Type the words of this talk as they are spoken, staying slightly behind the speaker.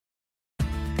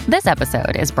This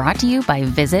episode is brought to you by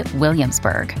Visit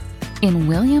Williamsburg. In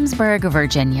Williamsburg,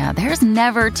 Virginia, there's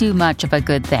never too much of a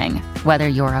good thing. Whether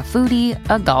you're a foodie,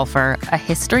 a golfer, a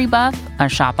history buff, a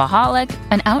shopaholic,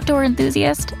 an outdoor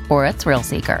enthusiast, or a thrill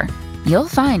seeker, you'll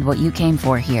find what you came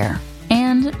for here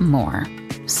and more.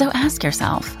 So ask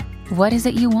yourself, what is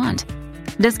it you want?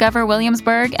 Discover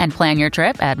Williamsburg and plan your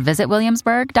trip at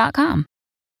visitwilliamsburg.com.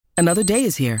 Another day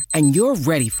is here, and you're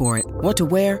ready for it. What to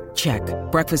wear? Check.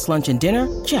 Breakfast, lunch, and dinner?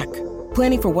 Check.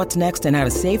 Planning for what's next and how to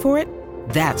save for it?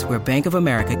 That's where Bank of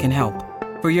America can help.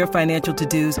 For your financial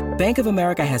to-dos, Bank of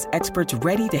America has experts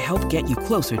ready to help get you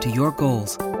closer to your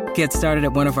goals. Get started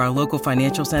at one of our local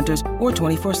financial centers or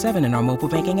 24/7 in our mobile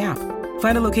banking app.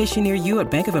 Find a location near you at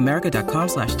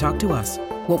bankofamerica.com/talktous.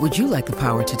 What would you like the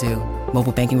power to do?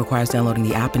 Mobile banking requires downloading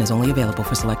the app and is only available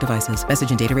for select devices. Message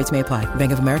and data rates may apply.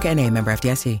 Bank of America N.A., member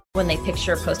FDIC. When they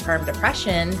picture postpartum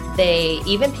depression,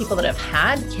 even people that have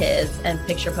had kids and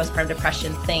picture postpartum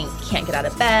depression think can't get out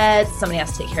of bed, somebody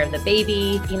has to take care of the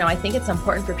baby. I think it's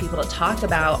important for people to talk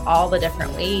about all the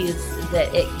different ways that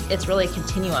it's really a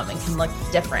continuum and can look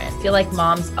different. I feel like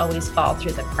moms always fall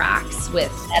through the cracks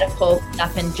with medical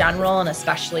stuff in general, and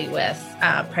especially with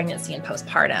pregnancy and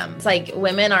postpartum. It's like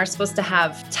women are supposed to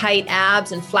have tight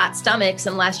abs and flat stomachs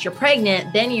unless you're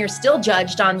pregnant. Then you're still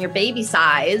judged on your baby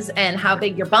size and how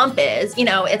big your bump is.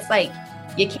 It's like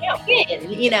you can't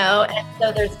win, and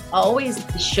so there's always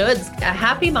the shoulds. A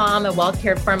happy mom, a well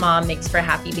cared for mom makes for a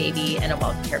happy baby and a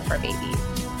well cared for baby.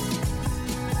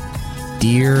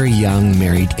 Dear young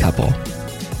married couple,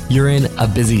 you're in a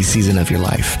busy season of your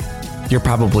life. You're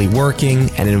probably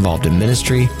working and involved in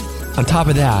ministry. On top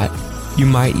of that, you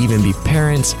might even be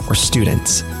parents or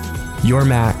students. You're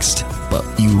maxed, but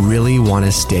you really want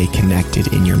to stay connected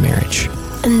in your marriage.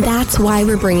 And that's why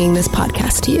we're bringing this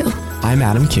podcast to you. I'm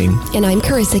Adam King. And I'm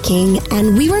Carissa King,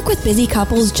 and we work with busy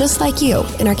couples just like you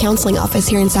in our counseling office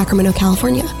here in Sacramento,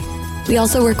 California. We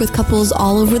also work with couples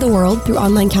all over the world through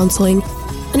online counseling,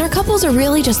 and our couples are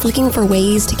really just looking for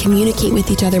ways to communicate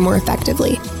with each other more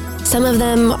effectively. Some of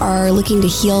them are looking to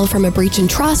heal from a breach in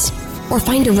trust or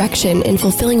find direction in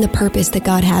fulfilling the purpose that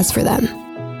God has for them.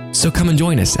 So come and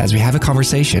join us as we have a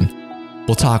conversation.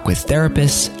 We'll talk with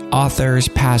therapists, authors,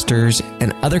 pastors,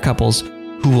 and other couples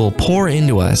who will pour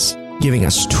into us, giving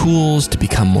us tools to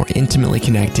become more intimately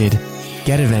connected,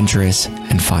 get adventurous,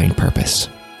 and find purpose.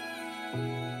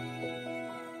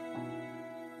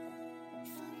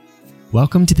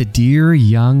 Welcome to the Dear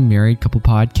Young Married Couple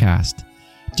podcast.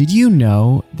 Did you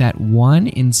know that 1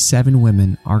 in 7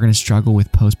 women are going to struggle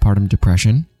with postpartum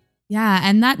depression? Yeah,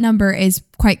 and that number is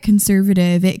quite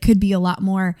conservative. It could be a lot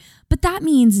more. But that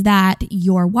means that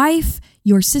your wife,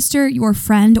 your sister, your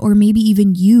friend, or maybe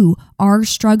even you are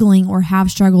struggling or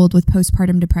have struggled with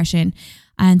postpartum depression.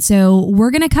 And so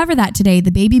we're going to cover that today,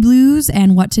 the baby blues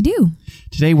and what to do.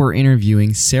 Today we're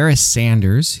interviewing Sarah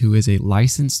Sanders, who is a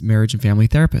licensed marriage and family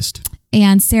therapist.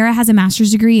 And Sarah has a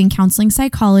master's degree in counseling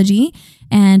psychology.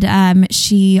 And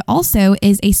she also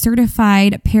is a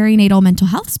certified perinatal mental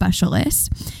health specialist.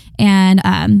 And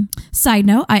side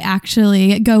note, I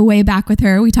actually go way back with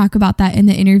her. We talk about that in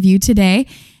the interview today.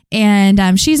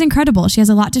 And she's incredible. She has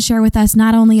a lot to share with us,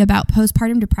 not only about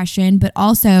postpartum depression, but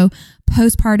also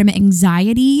postpartum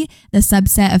anxiety, the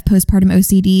subset of postpartum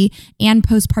OCD, and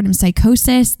postpartum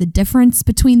psychosis, the difference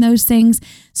between those things.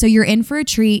 So you're in for a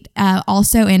treat,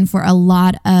 also in for a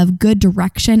lot of good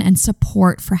direction and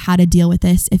support for how to deal with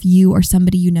this if you or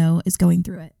somebody you know is going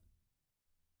through it.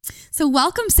 So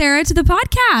welcome, Sarah, to the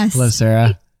podcast. Hello,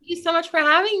 Sarah. Thank you so much for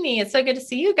having me. It's so good to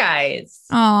see you guys.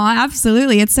 Oh,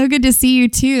 absolutely. It's so good to see you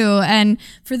too. And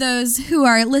for those who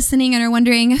are listening and are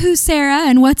wondering who's Sarah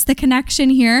and what's the connection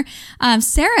here,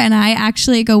 Sarah and I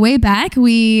actually go way back.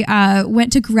 We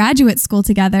went to graduate school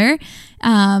together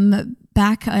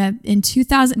back in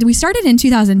 2000. We started in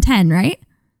 2010, right?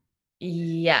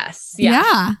 Yes.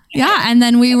 Yeah. And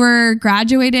then we were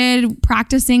graduated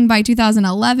practicing by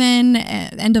 2011,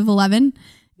 end of 11.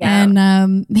 Yeah.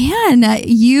 And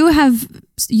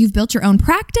you've built your own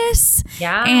practice.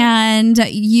 Yeah. And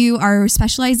you are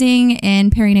specializing in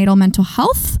perinatal mental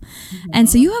health. Mm-hmm. And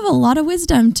so you have a lot of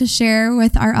wisdom to share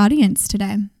with our audience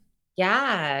today.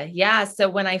 Yeah. So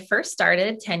when I first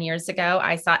started 10 years ago,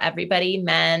 I saw everybody,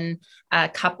 men,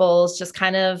 couples, just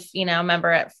kind of,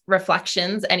 remember at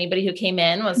Reflections, anybody who came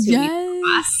in was who we were,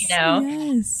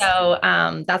 Yes. So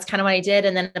that's kind of what I did.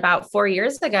 And then about 4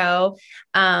 years ago,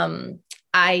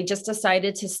 I just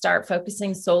decided to start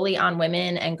focusing solely on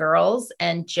women and girls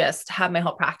and just have my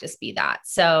whole practice be that.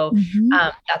 So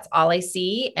that's all I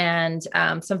see. And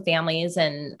some families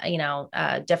and,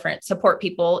 different support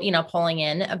people, pulling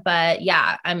in. But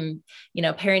yeah, I'm,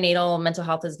 perinatal mental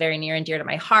health is very near and dear to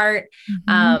my heart.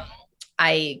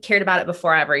 I cared about it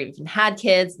before I ever even had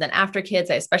kids. Then after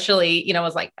kids, I especially,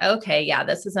 was like, okay, yeah,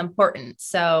 this is important.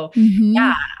 So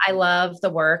yeah, I love the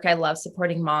work. I love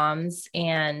supporting moms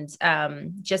and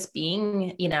just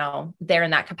being, there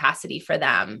in that capacity for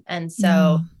them. And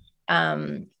so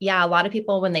a lot of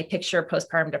people, when they picture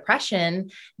postpartum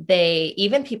depression,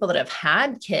 even people that have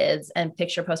had kids and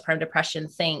picture postpartum depression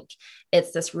think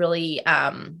it's this really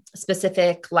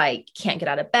specific, like can't get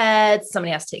out of bed.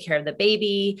 Somebody has to take care of the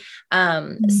baby.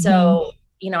 So,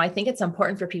 I think it's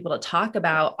important for people to talk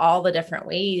about all the different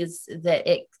ways that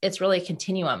it's really a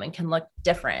continuum and can look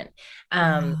different.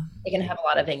 They can have a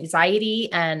lot of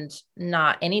anxiety and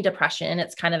not any depression.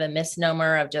 It's kind of a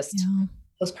misnomer of just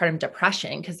postpartum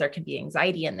depression because there can be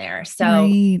anxiety in there. So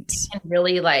it can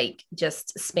really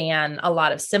just span a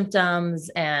lot of symptoms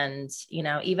and,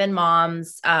 even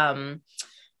moms,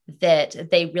 that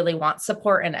they really want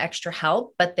support and extra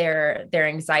help, but their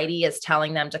anxiety is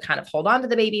telling them to kind of hold on to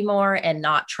the baby more and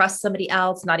not trust somebody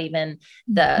else, not even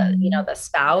the, the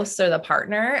spouse or the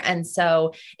partner. And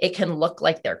so it can look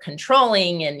like they're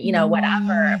controlling and,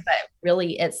 whatever, but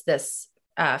really it's this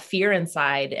fear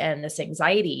inside and this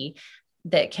anxiety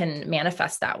that can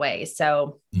manifest that way.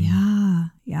 So yeah.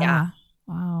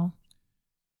 Wow.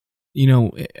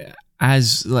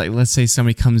 As let's say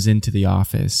somebody comes into the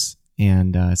office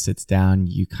and sits down,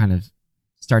 you kind of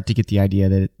start to get the idea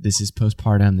that this is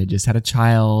postpartum. They just had a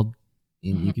child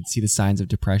and you could see the signs of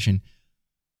depression.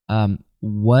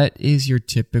 What is your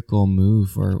typical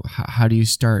move, or how do you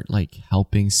start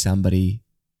helping somebody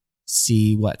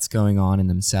see what's going on in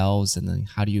themselves? And then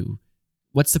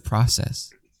what's the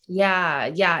process? Yeah,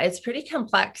 it's pretty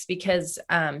complex because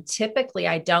typically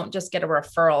I don't just get a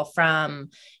referral from,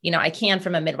 I can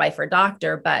from a midwife or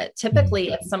doctor, but typically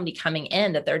it's somebody coming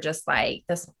in that they're just like,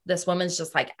 this woman's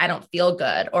just like, I don't feel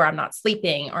good, or I'm not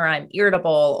sleeping, or I'm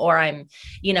irritable, or I'm,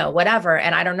 whatever.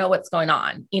 And I don't know what's going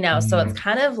on, so it's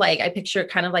kind of like, I picture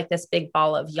kind of like this big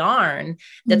ball of yarn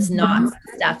that's not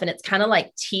stuff. And it's kind of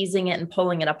like teasing it and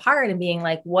pulling it apart and being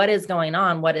like, what is going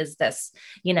on? What is this,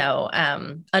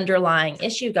 underlying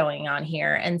issue going on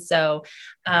here? And so,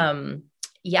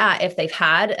 if they've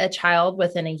had a child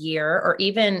within a year, or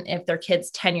even if their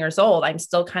kid's 10 years old, I'm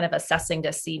still kind of assessing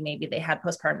to see maybe they had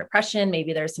postpartum depression.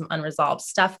 Maybe there's some unresolved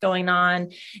stuff going on.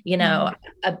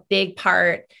 A big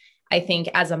part, I think,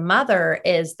 as a mother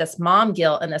is this mom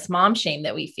guilt and this mom shame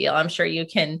that we feel. I'm sure you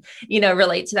can,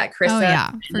 relate to that, Krista. Oh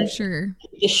yeah, for sure.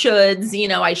 The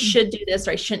shoulds, I should do this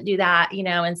or I shouldn't do that,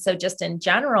 and so just in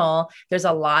general, there's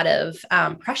a lot of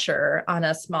pressure on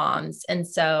us moms. And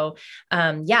so,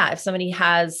 if somebody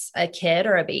has a kid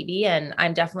or a baby, and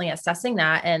I'm definitely assessing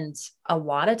that. And a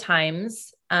lot of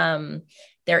times,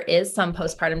 there is some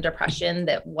postpartum depression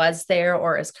that was there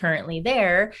or is currently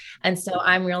there. And so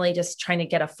I'm really just trying to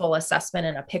get a full assessment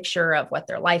and a picture of what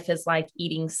their life is like,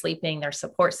 eating, sleeping, their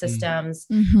support systems.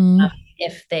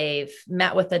 If they've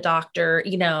met with a doctor,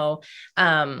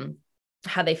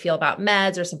 how they feel about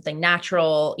meds or something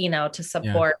natural, to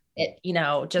support it,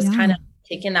 just kind of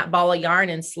taking that ball of yarn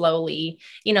and slowly,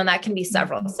 that can be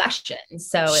several sessions.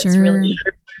 So it's really,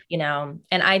 and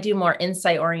I do more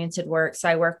insight oriented work. So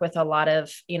I work with a lot of,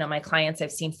 my clients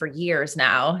I've seen for years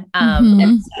now.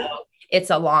 And so it's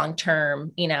a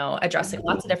long-term, addressing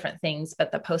lots of different things,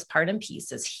 but the postpartum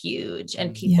piece is huge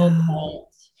and people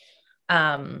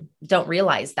don't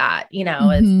realize that,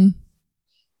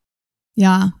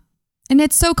 And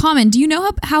it's so common. Do you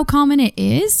know how common it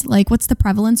is? What's the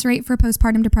prevalence rate for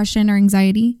postpartum depression or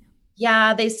anxiety?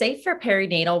 Yeah, they say for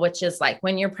perinatal, which is like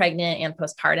when you're pregnant and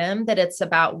postpartum, that it's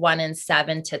about 1 in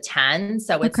 7 to 10.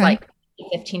 So it's like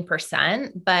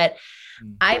 15%. But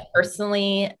I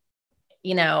personally,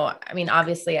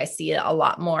 obviously I see it a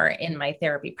lot more in my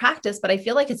therapy practice, but I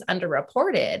feel like it's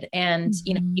underreported and,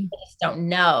 people just don't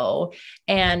know.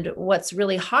 And what's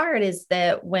really hard is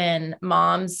that when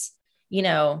moms,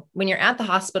 when you're at the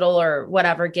hospital or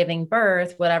whatever, giving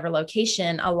birth, whatever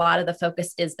location, a lot of the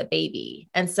focus is the baby.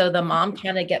 And so the mom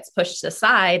kind of gets pushed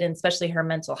aside, and especially her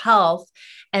mental health.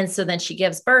 And so then she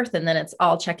gives birth and then it's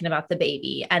all checking about the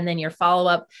baby. And then your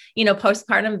follow-up,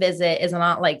 postpartum visit is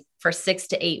not like for 6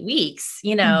 to 8 weeks,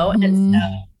 and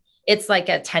so it's like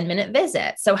a 10-minute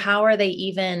visit. So how are they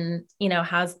even,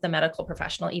 how's the medical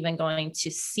professional even going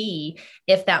to see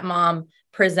if that mom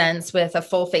presents with a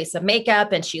full face of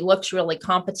makeup and she looks really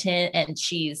competent and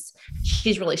she's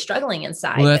really struggling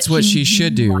inside? Well, that's what she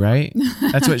should do, right?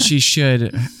 That's what she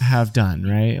should have done,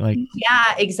 right? Like,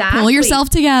 yeah, exactly. Pull yourself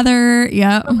together.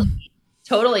 Yep.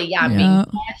 Totally. Yeah. I'm being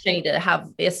French. I need to have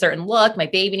a certain look. My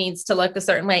baby needs to look a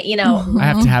certain way, I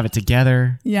have to have it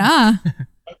together. Yeah.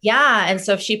 Yeah. And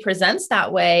so if she presents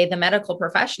that way, the medical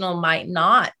professional might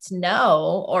not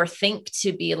know or think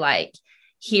to be like,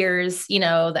 here's,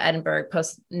 the Edinburgh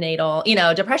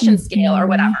postnatal, depression scale or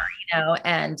whatever,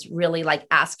 and really like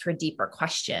ask her deeper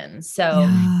questions. So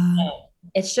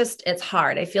it's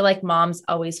hard. I feel like moms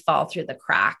always fall through the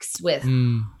cracks with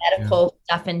medical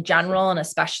stuff in general, and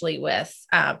especially with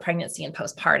pregnancy and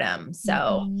postpartum.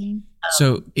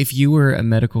 So if you were a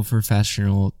medical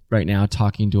professional right now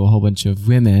talking to a whole bunch of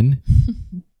women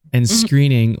and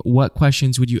screening, what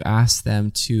questions would you ask them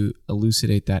to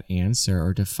elucidate that answer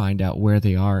or to find out where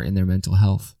they are in their mental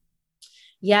health?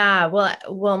 Yeah.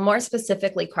 Well, more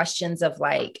specifically questions of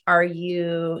like, are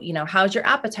you, how's your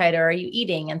appetite, or are you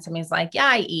eating? And somebody's like, yeah,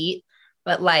 I eat,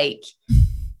 but like,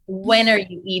 when are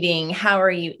you eating? How are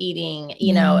you eating?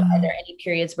 Are there any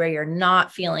periods where you're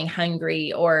not feeling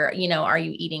hungry, or, are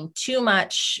you eating too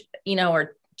much,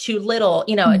 or too little,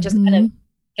 just kind of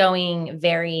going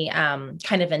very,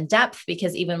 kind of in depth,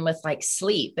 because even with like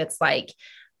sleep, it's like,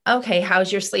 okay,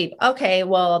 how's your sleep? Okay,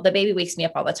 well, the baby wakes me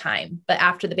up all the time. But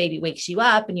after the baby wakes you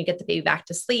up and you get the baby back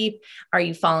to sleep, are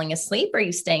you falling asleep? Or are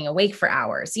you staying awake for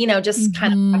hours? Just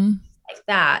kind of like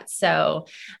that. So,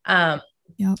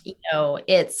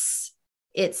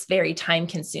 it's very time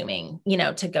consuming,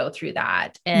 to go through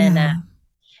that. And,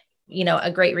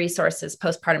 a great resource is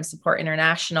Postpartum Support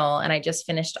International. And I just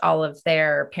finished all of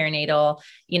their perinatal,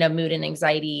 mood and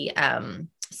anxiety,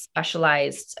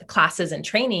 specialized classes and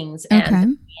trainings.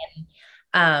 And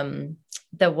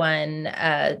the one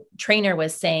trainer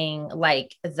was saying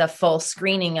like the full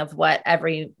screening of what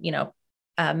every,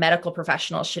 medical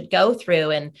professional should go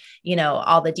through, and,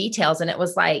 all the details. And it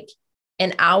was like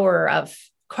an hour of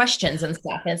questions and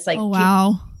stuff. And it's like, oh,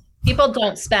 wow. People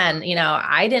don't spend,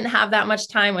 I didn't have that much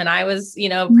time when I was,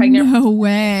 pregnant. No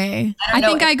way. I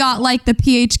think I got like the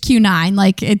PHQ-9,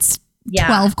 like it's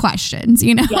 12 questions,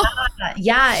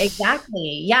 Yeah,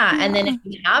 exactly. Yeah. And then if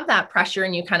you have that pressure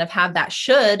and you kind of have that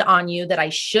should on you, that I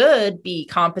should be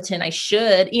competent, I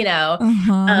should,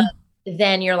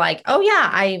 then you're like, oh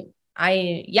yeah,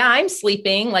 I'm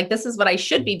sleeping. Like, this is what I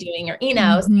should be doing, or, so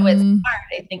it's hard.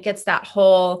 I think it's that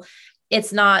whole,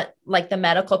 it's not like the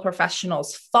medical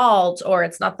professional's fault, or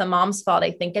it's not the mom's fault.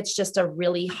 I think it's just a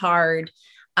really hard,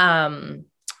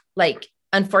 like,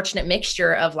 unfortunate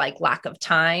mixture of like lack of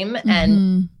time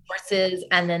and resources,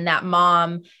 and then that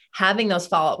mom having those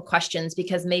follow-up questions,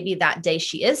 because maybe that day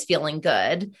she is feeling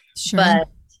good, but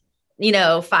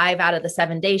 5 out of the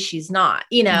 7 days she's not,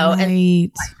 and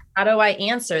like, how do I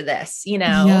answer this?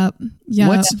 Yep.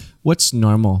 What's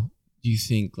normal, do you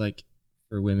think, like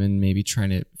for women maybe trying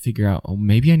to figure out, oh,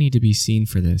 maybe I need to be seen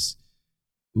for this?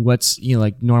 What's,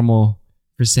 like normal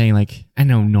for saying, like, I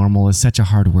know normal is such a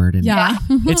hard word, and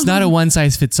it's not a one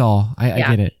size fits all. I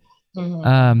get it.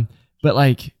 But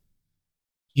like,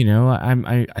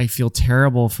 I feel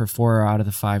terrible for 4 out of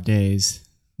the 5 days,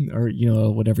 or,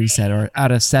 whatever you said, or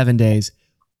out of 7 days.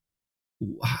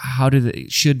 How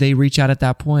should they reach out at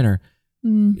that point, or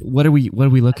what are we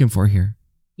looking for here?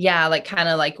 Yeah. Like kind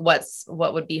of like what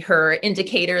would be her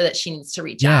indicator that she needs to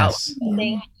reach out?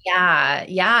 Yeah.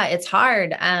 Yeah. It's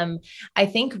hard. I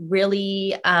think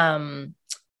really,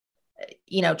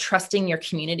 trusting your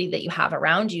community that you have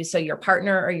around you. So your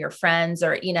partner or your friends,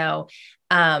 or,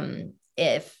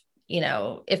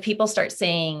 if people start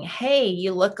saying, hey,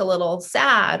 you look a little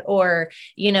sad, or,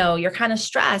 you're kind of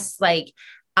stressed, like,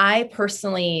 I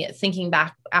personally, thinking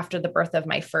back after the birth of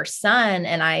my first son,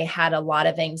 and I had a lot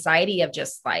of anxiety of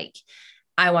just like,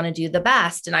 I want to do the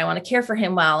best and I want to care for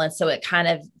him well. And so it kind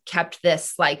of kept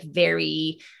this like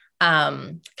very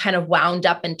kind of wound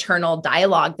up internal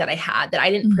dialogue that I had, that I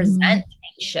didn't present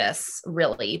anxious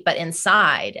really, but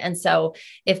inside. And so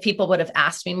if people would have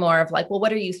asked me more of like, well,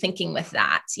 what are you thinking with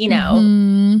that?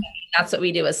 That's what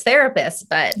we do as therapists,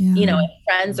 but if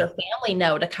friends or family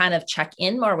know to kind of check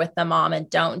in more with the mom, and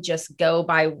don't just go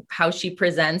by how she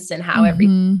presents and how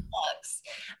everything looks.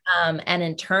 And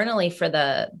internally for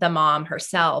the mom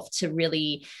herself to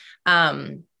really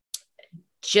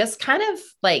just kind of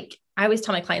like, I always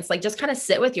tell my clients, like, just kind of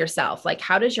sit with yourself. Like,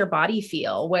 how does your body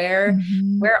feel? Where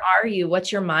are you?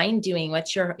 What's your mind doing?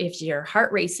 If your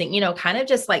heart racing, kind of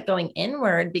just like going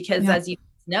inward, because as you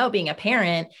know, being a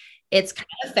parent, it's kind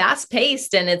of fast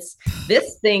paced, and it's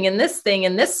this thing and this thing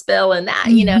and this spill and that,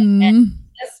 you know, and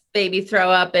this baby throw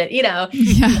up and, you know,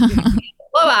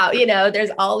 blowout, you know,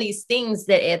 there's all these things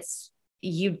that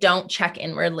you don't check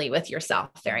inwardly with yourself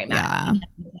very much. Yeah.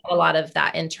 A lot of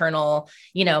that internal,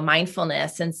 you know,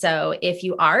 mindfulness. And so if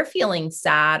you are feeling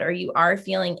sad, or you are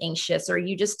feeling anxious, or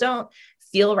you just don't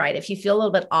feel right, if you feel a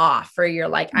little bit off, or you're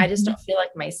like, I just don't feel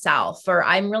like myself, or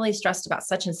I'm really stressed about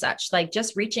such and such, like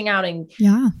just reaching out and,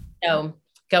 you know,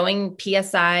 going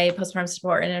PSI, Postpartum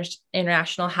Support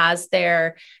International has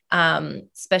their,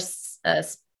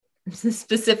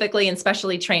 specifically and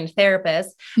specially trained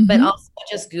therapists, but also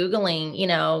just Googling, you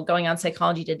know, going on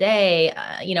Psychology Today,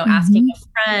 you know, asking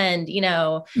a friend, you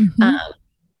know,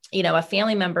 a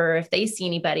family member, if they see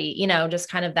anybody, you know, just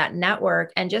kind of that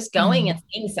network, and just going and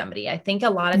seeing somebody. I think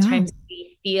a lot of times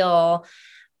we feel,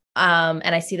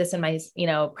 and I see this in my, you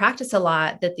know, practice a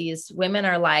lot, that these women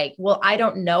are like, well, I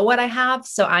don't know what I have,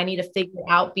 so I need to figure it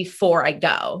out before I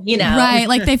go, you know? Right.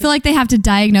 Like they feel like they have to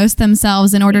diagnose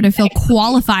themselves in order to feel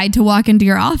qualified to walk into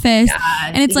your office.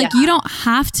 And it's like, you don't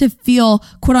have to feel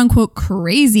quote unquote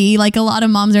crazy. Like a lot of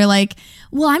moms are like,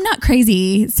 well, I'm not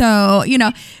crazy. So, you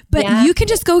know, but you can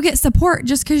just go get support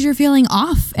just because you're feeling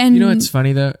off. And you know, it's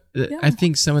funny though. I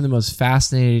think some of the most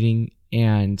fascinating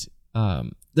and,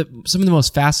 some of the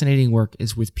most fascinating work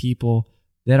is with people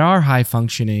that are high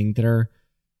functioning,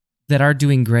 that are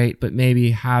doing great, but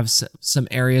maybe have some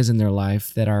areas in their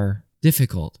life that are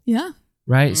difficult. Yeah.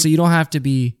 Right. So you don't have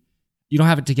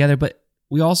it together, but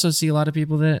we also see a lot of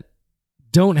people that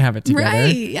don't have it together.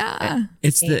 Right. Yeah.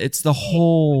 It's the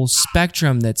whole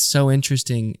spectrum that's so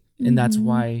interesting. And that's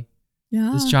why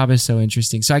this job is so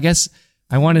interesting. So I guess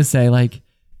I want to say, like,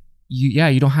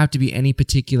 you don't have to be any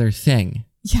particular thing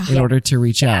in order to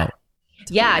reach out.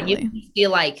 Yeah. You feel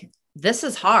like this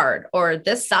is hard, or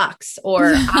this sucks,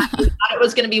 or I thought it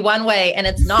was going to be one way and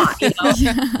it's not, you know?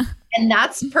 And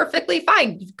that's perfectly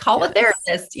fine. Call a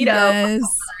therapist, you know,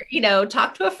 you know,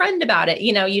 talk to a friend about it.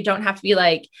 You know, you don't have to be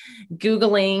like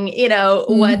Googling, you know,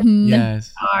 what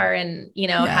are, and, you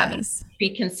know, having a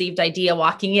preconceived idea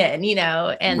walking in, you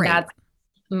know, and that's,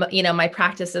 you know, my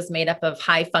practice is made up of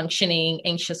high functioning,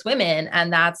 anxious women.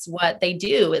 And that's what they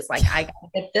do, is like, I gotta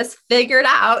get this figured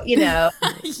out, you know?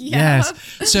 Yes.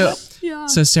 So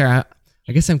Sarah,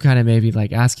 I guess I'm kind of maybe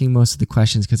like asking most of the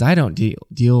questions because I don't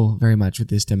deal very much with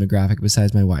this demographic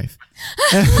besides my wife.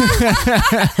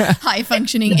 High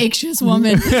functioning, anxious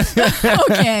woman.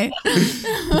 Okay.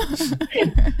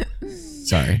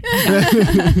 Sorry.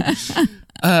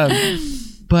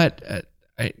 But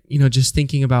you know, just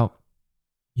thinking about,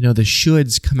 you know, the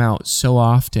shoulds come out so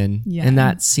often, and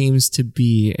that seems to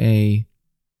be a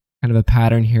kind of a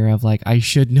pattern here of like, I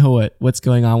should know what's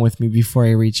going on with me before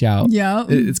I reach out. Yeah.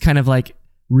 It's kind of like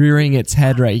rearing its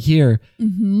head right here.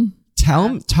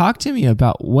 Talk to me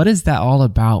about, what is that all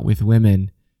about with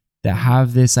women that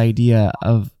have this idea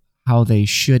of how they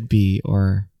should be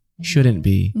or shouldn't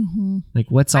be? Like,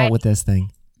 what's all with this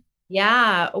thing?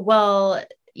 Yeah. Well,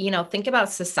 you know, think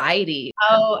about society,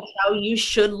 how you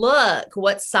should look,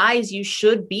 what size you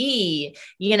should be.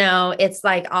 You know, it's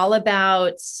like all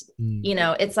about, you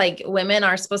know, it's like women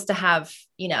are supposed to have,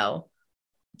 you know,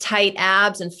 tight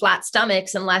abs and flat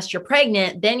stomachs unless you're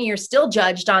pregnant. Then you're still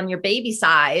judged on your baby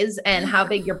size and how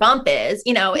big your bump is.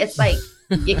 You know, it's like,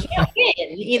 you can't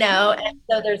win, you know? And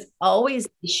so there's always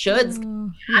shoulds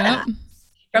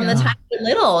from the time you're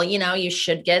little. You know, you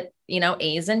should get, you know,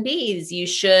 A's and B's, you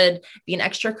should be in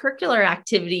extracurricular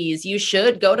activities, you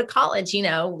should go to college, you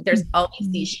know, there's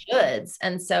always these shoulds.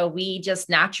 And so we just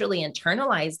naturally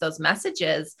internalize those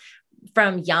messages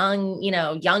from young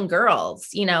girls.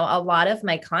 You know, a lot of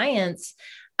my clients,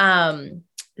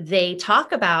 they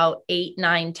talk about 8,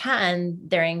 9, 10,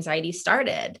 their anxiety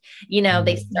started, you know,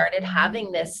 they started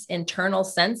having this internal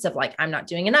sense of like, I'm not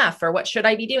doing enough, or what should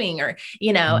I be doing? Or,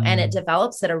 you know, and it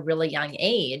develops at a really young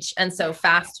age. And so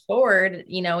fast forward,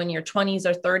 you know, in your 20s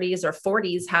or 30s or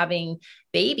 40s, having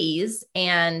babies,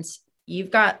 and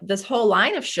you've got this whole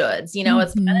line of shoulds, you know,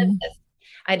 it's kind of this,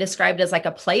 I described it as like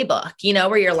a playbook, you know,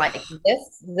 where you're like,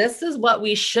 this is what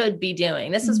we should be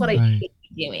doing. This is what I should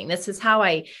be doing. This is how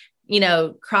I, you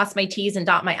know, cross my T's and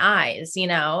dot my I's, you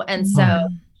know? And so,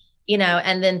 you know,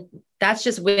 and then that's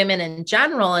just women in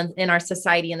general in our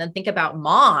society. And then think about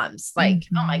moms, like,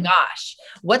 oh my gosh,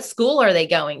 what school are they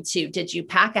going to? Did you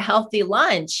pack a healthy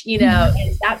lunch? You know,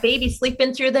 is that baby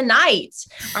sleeping through the night?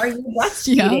 Are you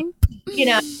breastfeeding? You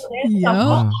know, there's a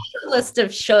whole list of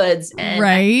shoulds and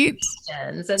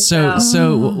actions. And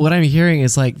so what I'm hearing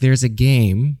is like, there's a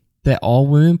game that all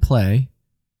women play,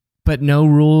 but no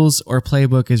rules or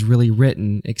playbook is really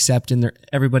written except in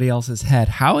everybody else's head.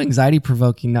 How anxiety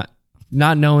provoking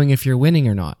not knowing if you're winning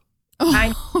or not.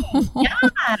 Yeah.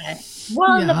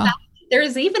 Well, and the fact that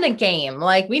there's even a game.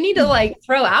 Like, we need to like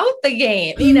throw out the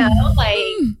game, you know, like.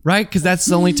 Right, because that's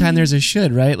the only time there's a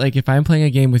should, right? Like if I'm playing a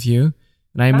game with you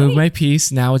and I move my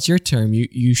piece, now it's your turn.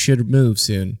 You should move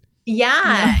soon.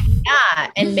 Yeah.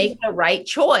 And make the right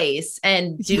choice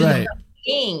and do the right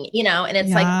thing, you know, and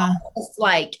it's like all this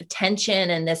like tension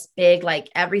and this big, like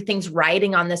everything's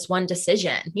riding on this one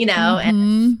decision, you know,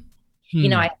 and you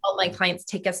know, I help my clients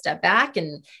take a step back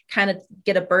and kind of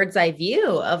get a bird's eye view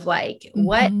of like,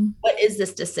 what is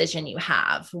this decision you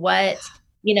have? What,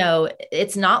 you know,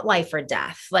 it's not life or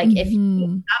death. Like if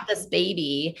you have this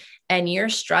baby and you're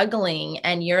struggling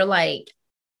and you're like,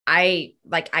 I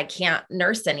can't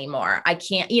nurse anymore. I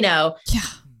can't, you know,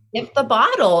 give the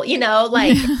bottle, you know,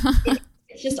 like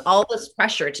it's just all this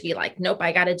pressure to be like, nope,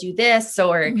 I got to do this,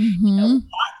 or you know,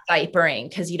 diapering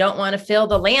because you don't want to fill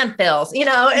the landfills, you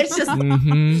know, it's just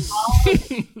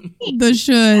the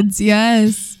shoulds.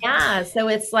 Yes. Yeah. So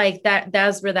it's like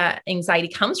that's where that anxiety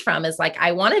comes from, is like,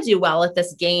 I want to do well at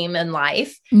this game in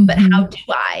life, but how do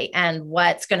I, and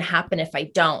what's going to happen if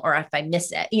I don't, or if I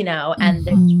miss it, you know, and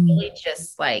it's really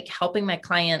just like helping my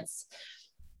clients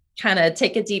kind of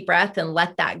take a deep breath and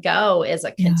let that go is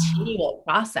a continual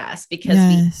process, because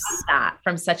we have that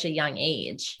from such a young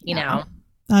age, you know?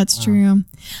 That's true.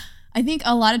 I think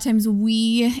a lot of times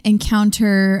we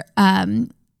encounter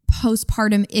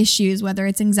postpartum issues, whether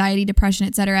it's anxiety, depression,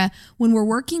 etc., when we're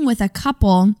working with a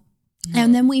couple,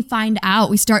 and then we find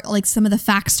out, we start like some of the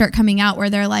facts start coming out where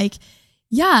they're like,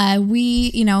 yeah,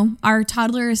 we, you know, our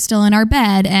toddler is still in our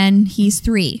bed and he's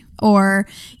 3, or,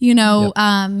 you know,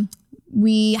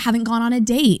 we haven't gone on a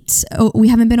date. We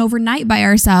haven't been overnight by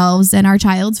ourselves and our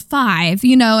child's 5,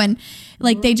 you know, and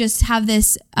like they just have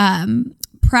this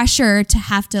pressure to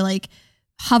have to like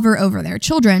hover over their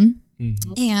children.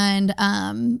 And,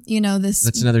 you know,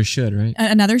 that's another should, right?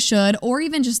 Another should, or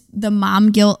even just the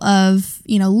mom guilt of,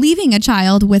 you know, leaving a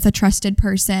child with a trusted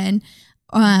person,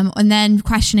 and then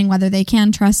questioning whether they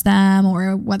can trust them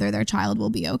or whether their child will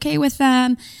be okay with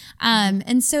them.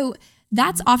 And so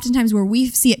that's oftentimes where we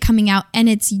see it coming out, and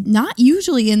it's not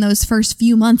usually in those first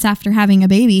few months after having a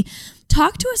baby.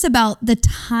 Talk to us about the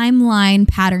timeline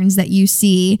patterns that you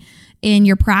see in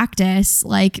your practice.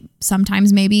 Like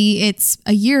sometimes maybe it's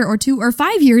a year or 2 or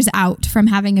 5 years out from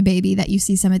having a baby that you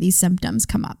see some of these symptoms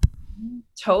come up.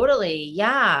 Totally.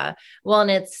 Yeah. Well,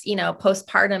 and it's, you know,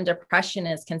 postpartum depression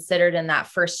is considered in that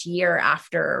first year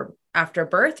after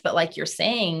birth. But like you're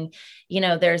saying, you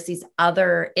know, there's these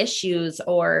other issues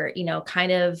or, you know,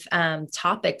 kind of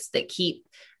topics that keep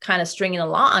kind of stringing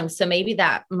along. So maybe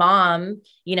that mom,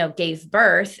 you know, gave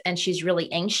birth and she's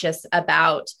really anxious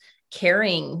about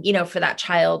caring, you know, for that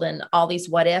child and all these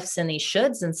what ifs and these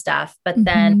shoulds and stuff, but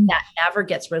then that never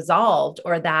gets resolved,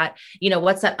 or that, you know,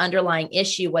 what's that underlying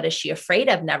issue? What is she afraid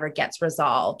of never gets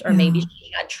resolved? Or maybe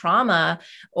she had trauma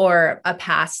or a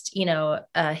past, you know,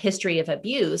 a history of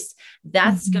abuse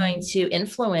that's going to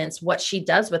influence what she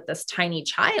does with this tiny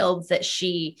child that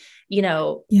she, you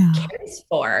know, cares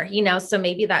for, you know, so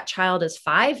maybe that child is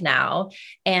 5 now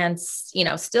and, you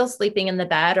know, still sleeping in the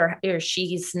bed, or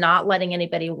she's not letting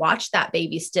anybody watch that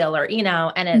baby still, or, you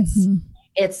know, and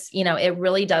it's, you know, it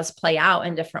really does play out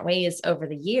in different ways over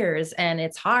the years, and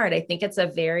it's hard. I think it's a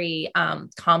very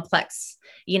complex,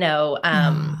 you know,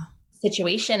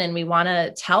 situation. And we want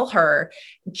to tell her,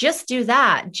 just do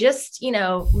that. Just, you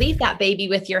know, leave that baby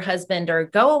with your husband or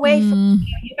go away from,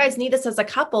 you guys need this as a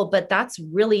couple, but that's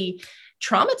really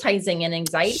traumatizing and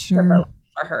anxiety for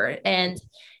her. And,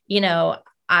 you know,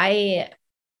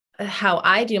 how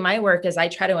I do my work is I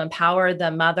try to empower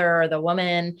the mother or the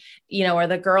woman, you know, or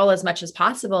the girl as much as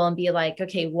possible, and be like,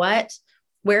 okay,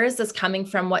 where is this coming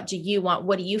from? What do you want?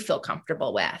 What do you feel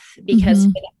comfortable with? Because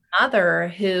for the mother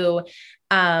who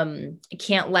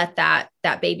can't let that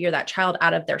baby or that child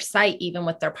out of their sight, even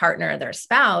with their partner or their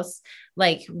spouse,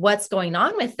 like what's going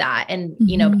on with that? And,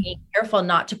 you know, being careful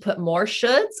not to put more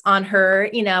shoulds on her,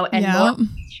 you know, and more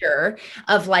pressure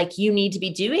of like, you need to be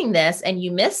doing this and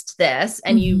you missed this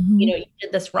and you know, you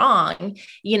did this wrong,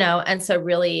 you know? And so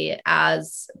really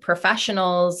as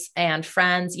professionals and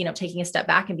friends, you know, taking a step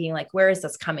back and being like, where is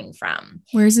this coming from?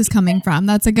 Where is this coming from?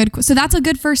 That's a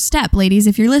good first step, ladies.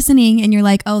 If you're listening and you're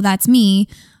like, oh, that's me,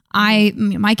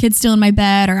 my kid's still in my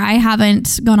bed, or I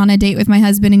haven't gone on a date with my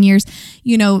husband in years,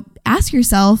 you know, ask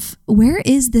yourself, where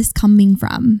is this coming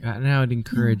from? And I would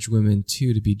encourage women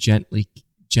too to be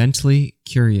gently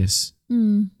curious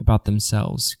about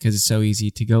themselves, because it's so easy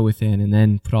to go within and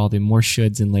then put all the more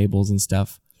shoulds and labels and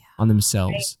stuff on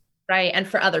themselves. Right. And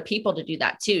for other people to do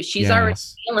that too. She's already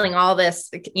feeling all this,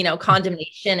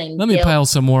 condemnation and let me guilt. pile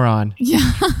some more on.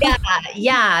 Yeah.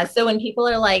 Yeah. So when people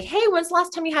are like, hey, when's the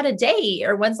last time you had a date?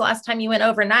 Or when's the last time you went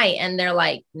overnight? And they're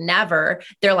like, never.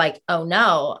 They're like, oh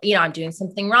no, I'm doing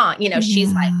something wrong.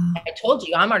 She's like, I told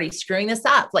you, I'm already screwing this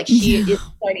up. Like she is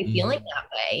already feeling that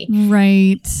way.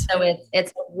 Right. So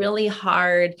it's really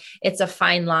hard. It's a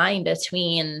fine line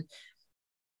between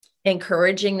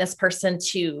encouraging this person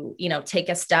to, take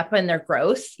a step in their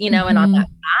growth, and on that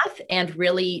path, and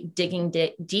really digging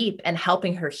deep and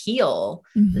helping her heal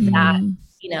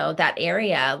that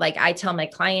area. Like I tell my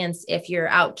clients, if you're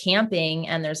out camping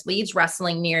and there's leaves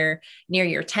rustling near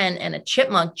your tent and a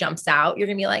chipmunk jumps out, you're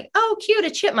going to be like, oh, cute, a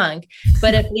chipmunk.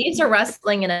 But if leaves are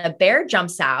rustling and a bear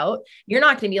jumps out, you're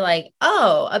not going to be like,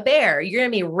 oh, a bear. You're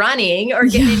going to be running or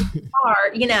getting in the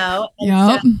car,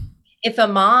 Yep. So if a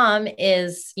mom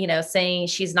is, saying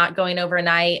she's not going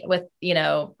overnight with,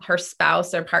 her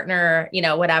spouse or partner,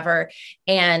 whatever,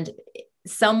 and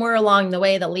somewhere along the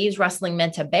way, the leaves rustling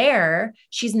meant a bear,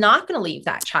 she's not going to leave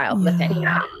that child with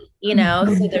anybody,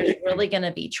 so there's really going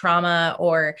to be trauma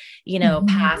or,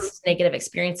 past negative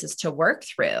experiences to work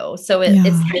through. So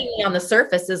it's hanging on the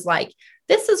surface is like,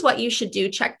 this is what you should do.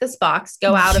 Check this box,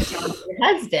 go out of town with your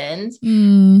husband.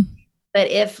 But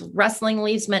if rustling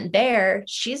leaves meant bear,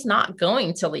 she's not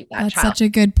going to leave that child. That's such a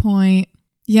good point.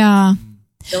 Yeah.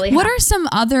 Really what are some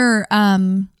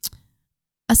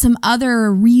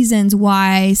other reasons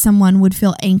why someone would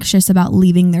feel anxious about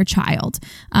leaving their child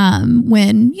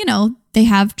when, they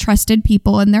have trusted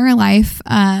people in their life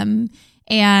and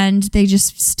they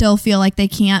just still feel like they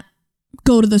can't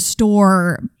go to the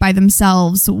store by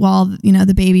themselves while,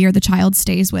 the baby or the child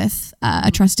stays with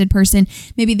a trusted person.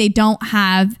 Maybe they don't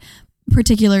have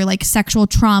particular like sexual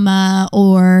trauma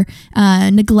or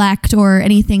neglect or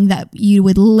anything that you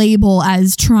would label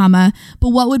as trauma, but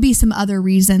what would be some other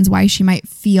reasons why she might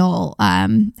feel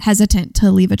hesitant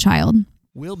to leave a child?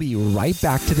 We'll be right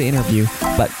back to the interview,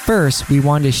 but first we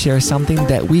wanted to share something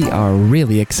that we are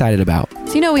really excited about.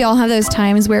 So, we all have those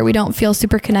times where we don't feel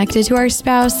super connected to our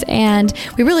spouse and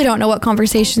we really don't know what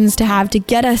conversations to have to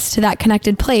get us to that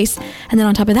connected place. And then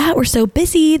on top of that, we're so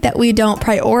busy that we don't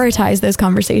prioritize those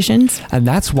conversations. And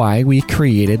that's why we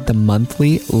created the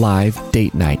monthly live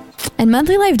date night. And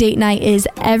monthly live date night is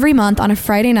every month on a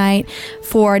Friday night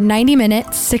for 90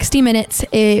 minutes, 60 minutes.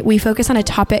 We focus on a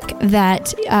topic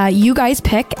that you guys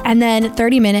pick. And then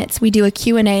 30 minutes, we do a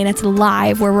Q&A and it's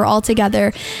live where we're all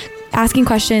together asking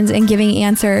questions and giving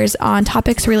answers on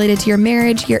topics related to your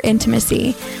marriage, your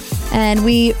intimacy. And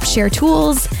we share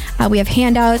tools. We have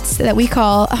handouts that we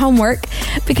call homework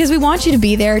because we want you to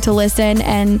be there to listen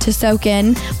and to soak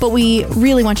in, but we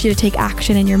really want you to take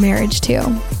action in your marriage too.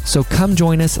 So come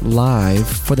join us live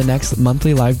for the next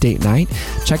monthly live date night.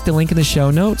 Check the link in the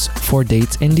show notes for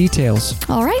dates and details.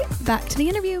 All right, back to the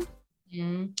interview.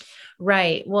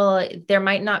 Right. Well, there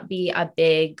might not be a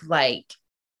big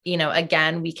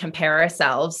again, we compare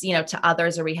ourselves, to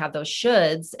others, or we have those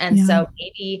shoulds. And so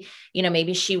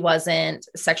maybe she wasn't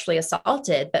sexually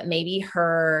assaulted, but maybe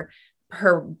her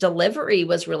delivery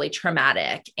was really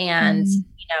traumatic and,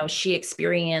 she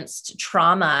experienced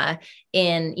trauma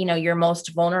in, your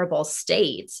most vulnerable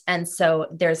state. And so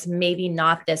there's maybe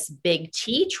not this big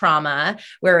T trauma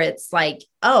where it's like,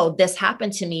 oh, this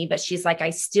happened to me, but she's like,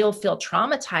 I still feel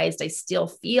traumatized. I still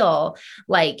feel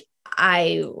like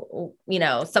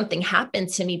something happened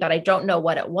to me, but I don't know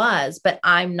what it was, but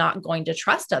I'm not going to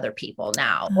trust other people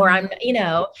now, or I'm,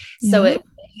 so it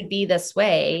could be this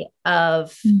way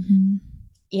of,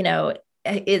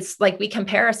 it's like we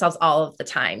compare ourselves all of the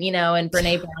time, and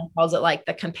Brene Brown calls it like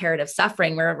the comparative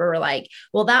suffering, where we're like,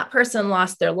 well, that person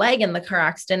lost their leg in the car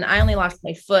accident. I only lost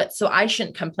my foot. So I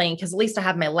shouldn't complain because at least I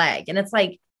have my leg. And it's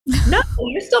like, no,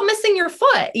 you're still missing your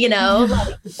foot,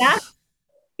 like that's,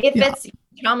 if it's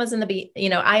traumas in the,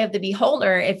 eye of the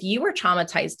beholder, if you were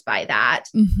traumatized by that,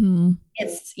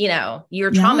 it's,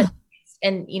 you're traumatized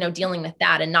and, dealing with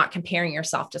that and not comparing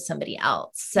yourself to somebody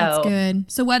else. So that's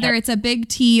good. So whether it's a big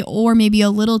T or maybe a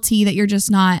little T that you're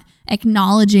just not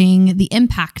acknowledging the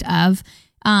impact of,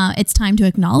 it's time to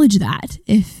acknowledge that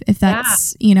if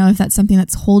that's, if that's something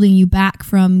that's holding you back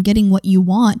from getting what you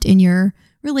want in your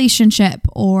relationship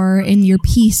or in your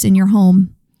peace in your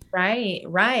home.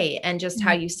 Right. And just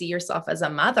how you see yourself as a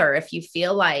mother. If you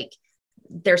feel like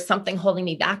there's something holding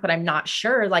me back, but I'm not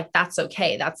sure, like, that's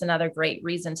okay. That's another great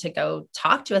reason to go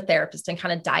talk to a therapist and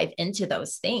kind of dive into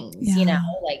those things.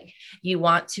 Like you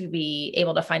want to be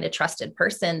able to find a trusted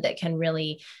person that can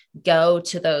really go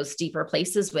to those deeper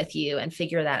places with you and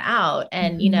figure that out.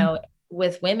 And,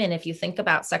 with women, if you think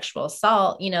about sexual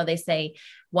assault, they say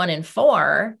 1 in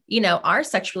 4, are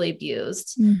sexually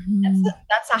abused.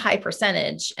 That's a high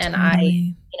percentage. And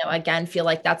I, again, feel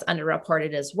like that's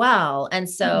underreported as well. And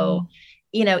so,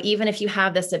 even if you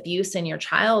have this abuse in your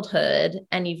childhood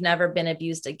and you've never been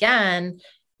abused again,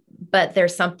 but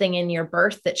there's something in your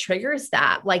birth that triggers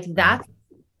that, like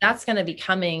that's going to be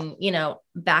coming,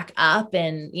 back up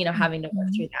and, having to work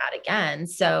through that again.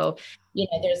 So,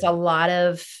 there's a lot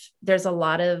of,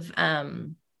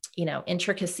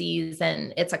 intricacies,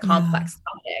 and it's a complex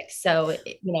topic. So,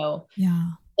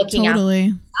 looking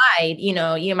outside,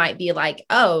 you might be like,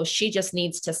 oh, she just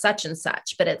needs to such and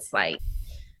such, but it's like,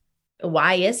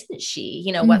 why isn't she,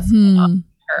 what's going on with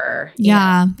her?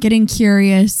 Getting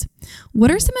curious. What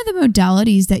are some of the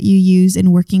modalities that you use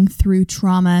in working through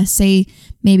trauma? Say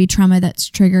maybe trauma that's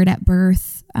triggered at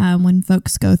birth, when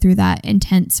folks go through that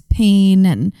intense pain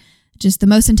and just the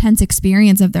most intense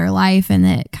experience of their life, and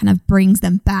it kind of brings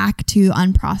them back to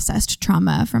unprocessed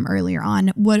trauma from earlier on.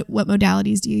 What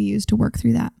modalities do you use to work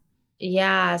through that?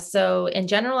 Yeah. So in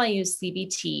general, I use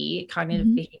CBT, cognitive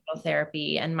behavioral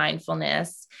therapy, and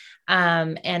mindfulness.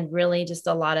 And really just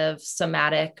a lot of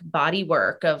somatic body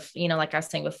work of, like I was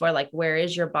saying before, like, where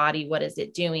is your body? What is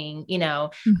it doing?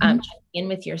 Check in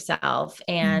with yourself.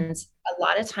 And a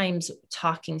lot of times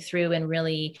talking through and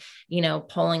really,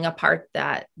 pulling apart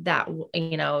that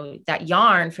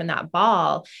yarn from that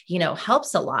ball,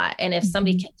 helps a lot. And if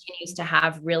somebody continues to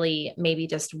have really maybe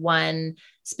just one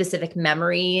specific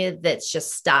memory that's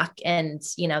just stuck, and,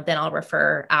 then I'll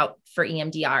refer out for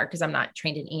EMDR, because I'm not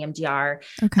trained in EMDR,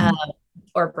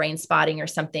 or brain spotting or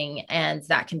something. And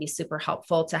that can be super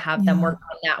helpful to have them work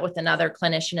on that with another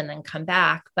clinician and then come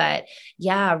back. But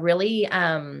really,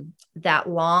 that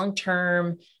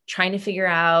long-term trying to figure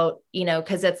out,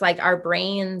 cause it's like our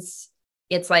brains,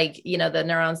 it's like, the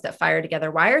neurons that fire together,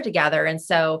 wire together. And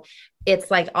so it's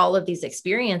like all of these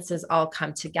experiences all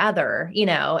come together,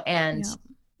 and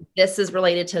this is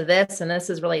related to this, and this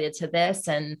is related to this.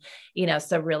 And,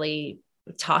 so really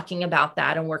talking about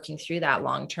that and working through that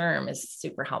long-term is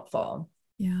super helpful.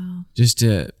 Yeah. Just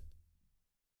two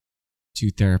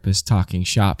therapists talking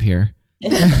shop here.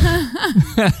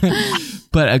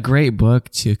 But a great book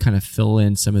to kind of fill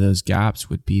in some of those gaps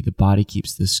would be The Body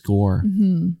Keeps the Score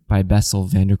by Bessel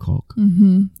van der Kolk.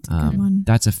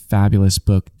 That's a fabulous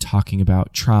book talking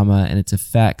about trauma and its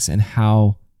effects, and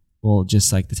how, well,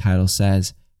 just like the title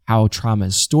says, how trauma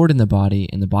is stored in the body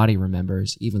and the body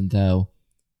remembers, even though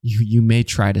you may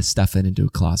try to stuff it into a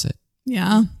closet.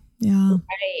 Yeah.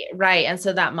 Right. And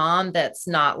so that mom that's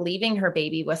not leaving her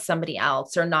baby with somebody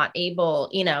else, or not able,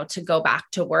 to go back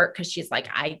to work because she's like,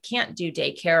 I can't do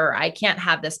daycare, or I can't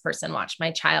have this person watch my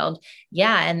child.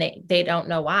 Yeah. And they don't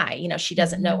know why, she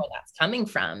doesn't know where that's coming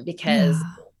from, because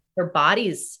her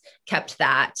body's kept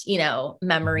that,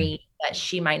 memory, that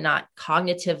she might not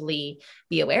cognitively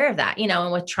be aware of that,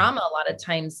 and with trauma, a lot of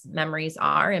times memories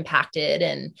are impacted,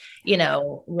 and,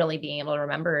 really being able to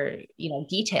remember,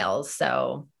 details.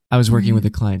 So I was working with a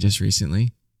client just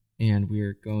recently, and we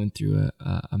were going through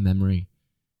a memory,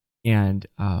 and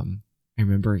I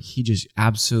remember he just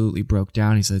absolutely broke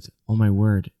down. He said, "Oh my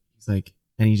word." He's like,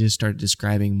 and he just started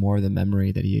describing more of the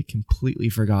memory that he had completely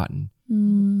forgotten.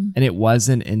 And it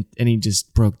wasn't, and he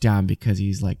just broke down because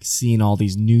he's like seeing all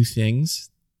these new things.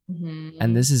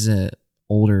 And this is a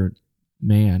older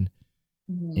man.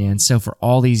 And so for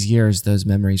all these years, those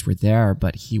memories were there,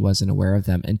 but he wasn't aware of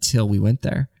them until we went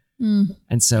there.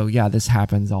 And so, this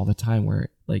happens all the time, where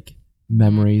like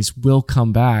memories will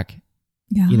come back,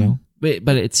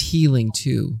 but it's healing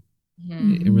too.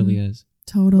 It really is.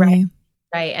 Totally.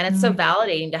 Right. And it's so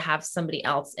validating to have somebody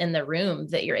else in the room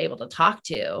that you're able to talk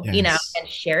to, and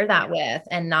share that with,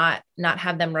 and not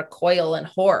have them recoil in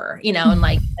horror, and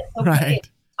like, it's okay to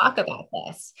talk about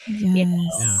this.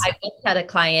 I just had a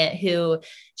client who,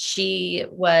 she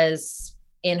was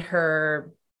in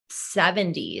her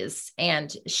 70s,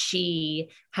 and she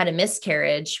had a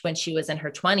miscarriage when she was in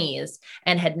her 20s,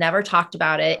 and had never talked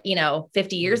about it,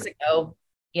 50 years ago.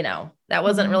 That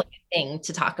wasn't really a thing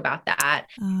to talk about that.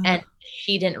 And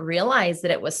she didn't realize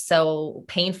that it was so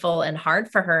painful and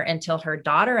hard for her until her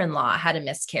daughter-in-law had a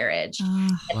miscarriage.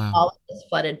 And all of this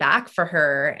flooded back for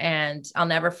her. And I'll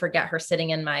never forget her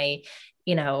sitting in my,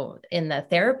 in the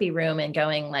therapy room and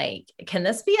going like, can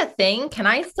this be a thing? Can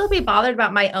I still be bothered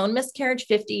about my own miscarriage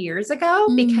 50 years ago?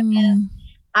 Because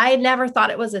I never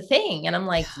thought it was a thing. And I'm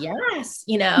like, yes,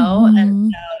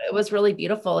 and so it was really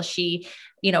beautiful. She,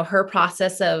 her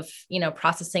process of,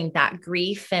 processing that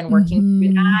grief and working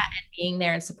through that, and being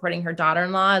there and supporting her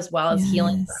daughter-in-law, as well as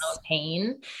healing her own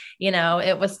pain,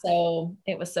 it was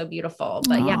so beautiful.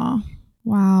 But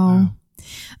Wow.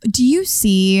 Do you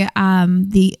see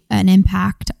an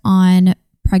impact on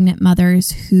pregnant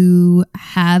mothers who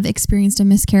have experienced a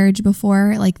miscarriage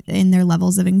before, like in their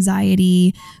levels of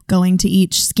anxiety going to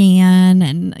each scan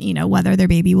and, whether their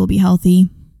baby will be healthy?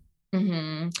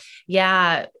 Mm-hmm.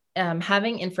 Yeah.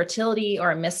 Having infertility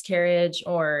or a miscarriage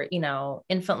or,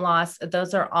 infant loss,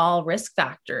 those are all risk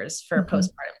factors for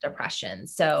postpartum depression.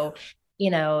 So,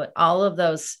 all of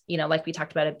those, like we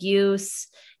talked about abuse,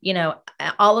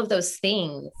 all of those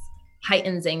things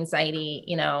heightens anxiety,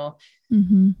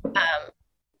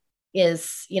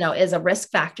 is a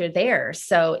risk factor there.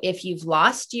 So if you've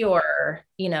lost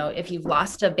if you've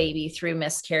lost a baby through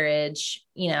miscarriage,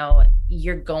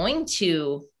 you're going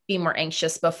to be more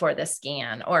anxious before the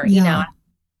scan, or,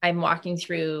 I'm walking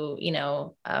through,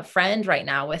 a friend right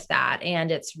now with that. And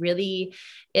it's really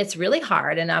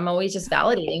hard. And I'm always just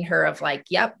validating her of like,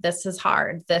 yep, this is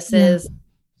hard. This is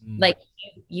like,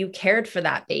 you cared for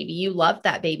that baby. You loved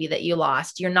that baby that you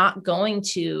lost. You're not going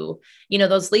to,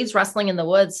 those leaves rustling in the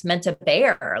woods meant a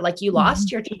bear. Like you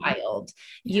lost your child,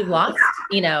 you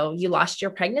lost your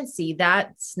pregnancy.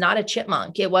 That's not a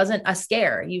chipmunk. It wasn't a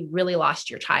scare. You really lost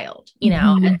your child,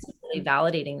 and it's really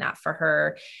validating that for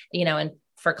her, and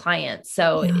for clients.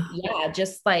 So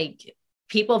just like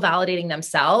people validating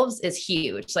themselves is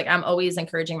huge. Like I'm always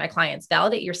encouraging my clients,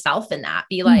 validate yourself in that.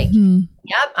 Be like,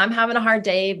 yep, I'm having a hard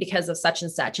day because of such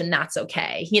and such, and that's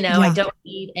okay. I don't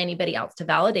need anybody else to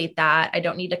validate that. I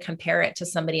don't need to compare it to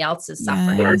somebody else's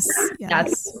suffering.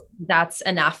 Yes. That's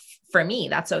enough for me.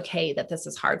 That's okay that this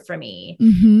is hard for me.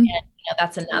 And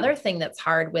that's another thing that's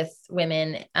hard with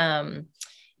women.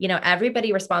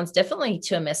 Everybody responds differently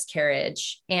to a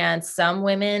miscarriage, and some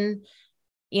women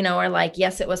are like,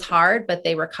 yes, it was hard, but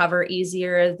they recover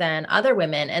easier than other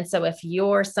women. And so if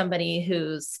you're somebody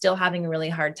who's still having a really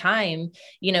hard time,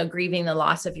 grieving the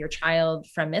loss of your child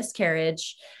from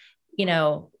miscarriage,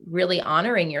 really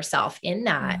honoring yourself in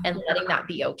that and letting that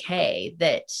be okay,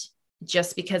 that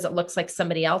just because it looks like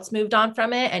somebody else moved on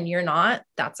from it and you're not,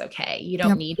 that's okay. You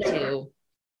don't need to,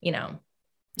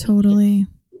 totally.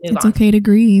 It's okay to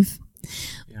grieve.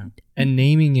 Yeah. And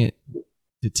naming it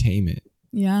to tame it.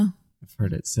 Yeah. I've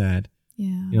heard it said,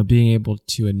 yeah, being able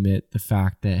to admit the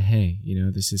fact that, hey,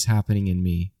 this is happening in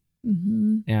me.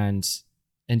 And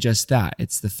just that,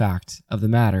 it's the fact of the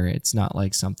matter. It's not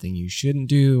like something you shouldn't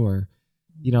do or,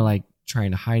 like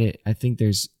trying to hide it. I think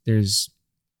there's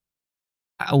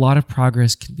a lot of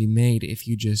progress can be made if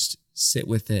you just sit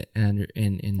with it and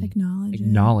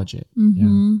acknowledge it.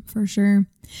 For sure.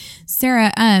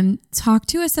 Sarah, talk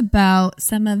to us about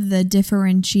some of the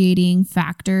differentiating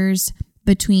factors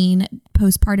between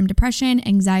postpartum depression,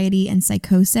 anxiety, and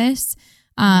psychosis.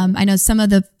 I know some of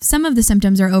the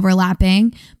symptoms are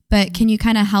overlapping, but can you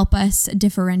kind of help us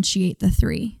differentiate the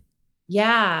three?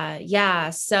 Yeah.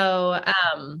 So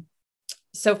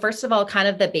first of all, kind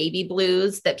of the baby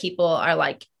blues that people are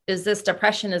like, is this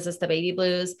depression? Is this the baby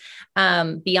blues?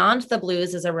 Beyond the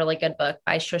Blues is a really good book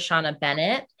by Shoshana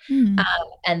Bennett.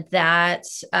 And that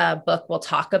book will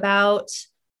talk about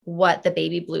what the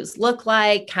baby blues look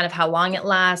like, kind of how long it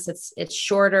lasts. It's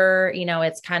shorter,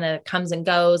 it's kind of comes and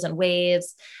goes and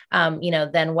waves,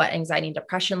 than what anxiety and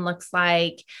depression looks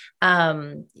like.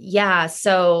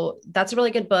 So that's a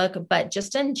really good book, but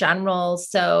just in general.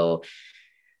 So,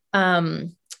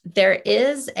 there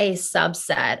is a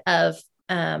subset of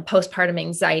postpartum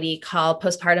anxiety called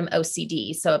postpartum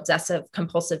OCD. So obsessive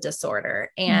compulsive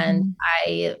disorder. And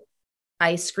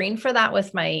I screen for that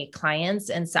with my clients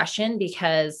in session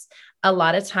because a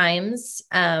lot of times,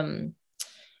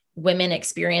 women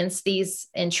experience these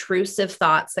intrusive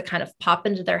thoughts that kind of pop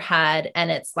into their head.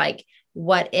 And it's like,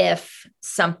 what if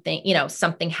something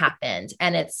happened?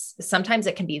 And sometimes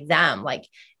it can be them, like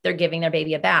they're giving their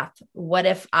baby a bath. What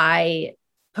if I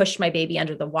push my baby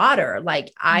under the water? Like,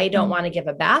 I don't want to give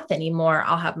a bath anymore.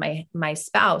 I'll have my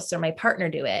spouse or my partner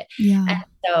do it. Yeah. And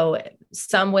so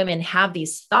some women have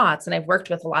these thoughts, and I've worked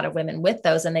with a lot of women with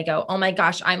those, and they go, oh my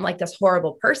gosh, I'm like this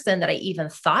horrible person that I even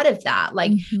thought of that.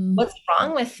 Like, what's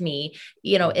wrong with me?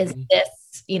 Is this,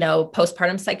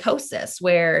 postpartum psychosis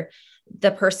where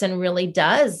the person really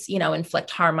does,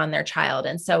 inflict harm on their child.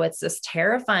 And so it's this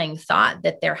terrifying thought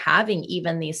that they're having,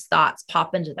 even these thoughts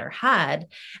pop into their head.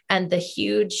 And the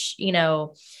huge,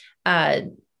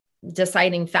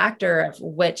 deciding factor of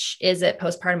which is it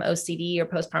postpartum OCD or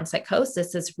postpartum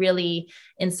psychosis is really,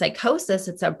 in psychosis,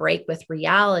 it's a break with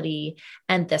reality.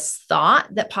 And this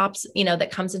thought that pops,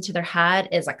 that comes into their head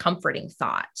is a comforting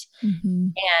thought.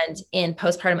 And in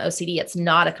postpartum OCD, it's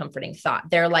not a comforting thought.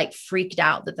 They're like freaked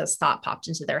out that this thought popped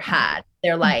into their head.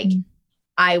 They're like,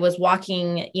 I was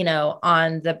walking,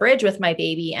 on the bridge with my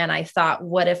baby, and I thought,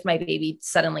 what if my baby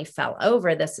suddenly fell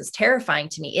over? This is terrifying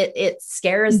to me. It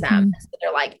scares them. So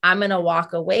they're like, I'm going to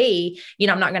walk away.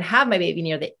 I'm not going to have my baby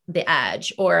near the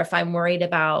edge. Or if I'm worried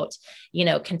about,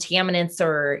 contaminants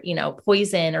or,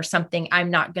 poison or something,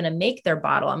 I'm not going to make their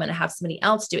bottle. I'm going to have somebody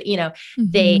else do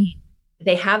it.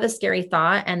 They have a scary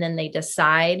thought, and then they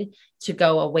decide to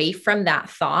go away from that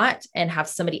thought and have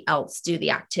somebody else do the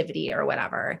activity or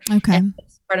whatever. Okay. And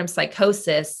postpartum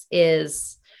psychosis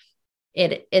is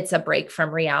it's a break from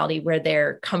reality where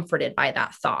they're comforted by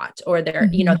that thought, or they're,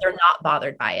 they're not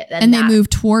bothered by it. And they move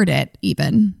toward it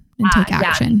even and take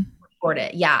action. Toward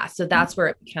it. Yeah. So that's where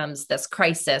it becomes this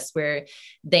crisis where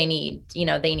they need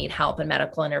help and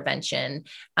medical intervention.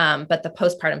 But the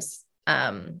postpartum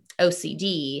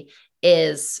OCD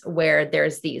is where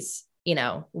there's these,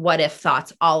 what if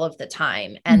thoughts all of the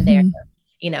time. And they're,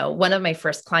 one of my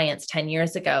first clients 10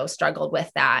 years ago struggled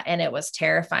with that, and it was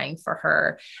terrifying for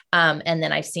her. And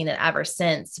then I've seen it ever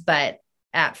since. But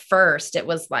at first it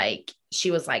was like, she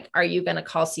was like, are you going to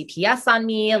call CPS on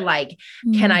me? Like,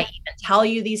 can I even tell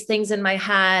you these things in my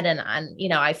head? And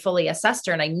I fully assessed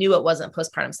her, and I knew it wasn't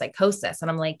postpartum psychosis.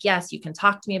 And I'm like, yes, you can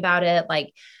talk to me about it.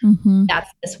 Like, that's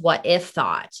this what if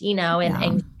thought, and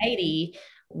anxiety.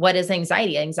 What is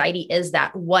anxiety? Anxiety is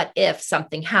that what if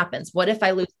something happens? What if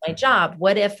I lose my job?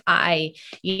 What if I,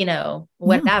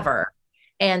 whatever.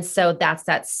 And so that's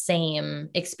that same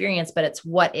experience, but it's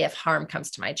what if harm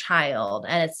comes to my child?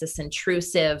 And it's this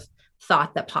intrusive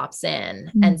thought that pops in.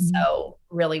 And so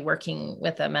really working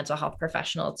with a mental health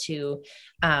professional to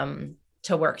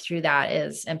work through that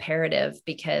is imperative,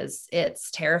 because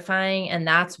it's terrifying. And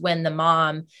that's when the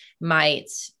mom might,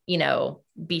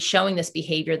 be showing this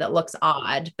behavior that looks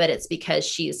odd, but it's because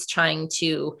she's trying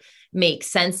to make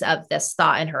sense of this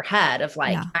thought in her head of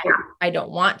like, I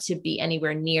don't want to be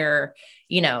anywhere near,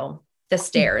 the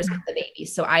stairs with the baby.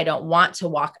 So I don't want to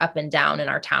walk up and down in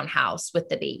our townhouse with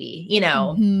the baby,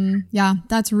 Yeah,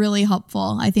 that's really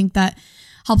helpful. I think that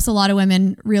helps a lot of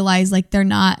women realize like they're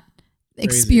not I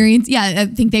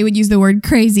think they would use the word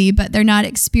crazy, but they're not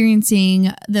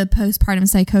experiencing the postpartum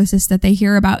psychosis that they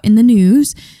hear about in the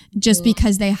news just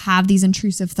because they have these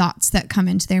intrusive thoughts that come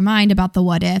into their mind about the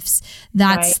what ifs.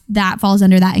 That falls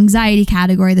under that anxiety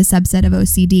category, the subset of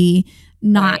OCD,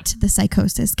 not the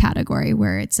psychosis category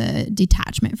where it's a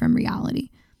detachment from reality.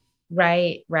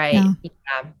 Right. Yeah.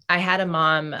 I had a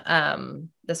mom,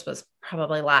 this was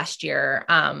probably last year,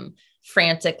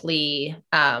 frantically,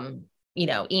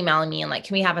 emailing me and like,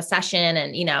 can we have a session?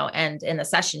 And, and in the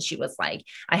session, she was like,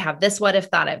 I have this what if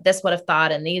thought, I have this what if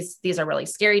thought, and these are really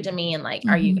scary to me. And like,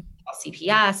 are you going to call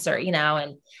CPS or,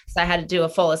 and so I had to do a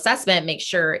full assessment, make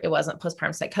sure it wasn't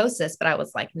postpartum psychosis, but I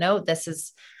was like, no, this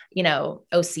is,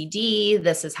 OCD,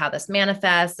 this is how this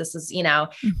manifests. This is, and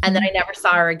then I never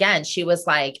saw her again. She was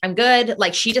like, I'm good.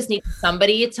 Like, she just needs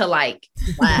somebody to like,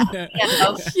 laugh,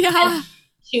 And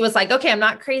she was like, okay, I'm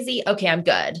not crazy. Okay. I'm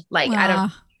good. Like, I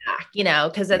don't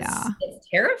back, cause it's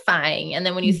terrifying. And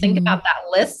then when you think about that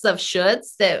list of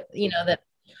shoulds that, that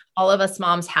all of us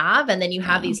moms have, and then you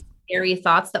have these scary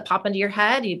thoughts that pop into your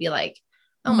head, you'd be like,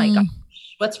 oh my gosh,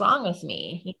 what's wrong with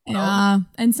me? Yeah.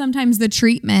 And sometimes the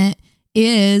treatment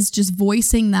is just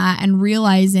voicing that and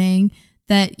realizing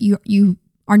that you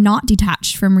are not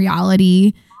detached from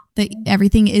reality, that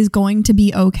everything is going to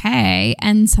be okay.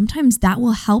 And sometimes that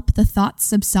will help the thoughts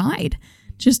subside.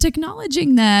 Just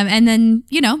acknowledging them. And then,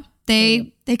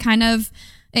 they kind of,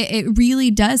 it really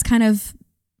does kind of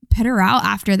peter out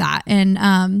after that. And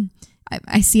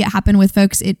I see it happen with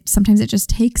folks. Sometimes it just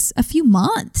takes a few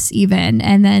months even.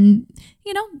 And then,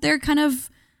 they're kind of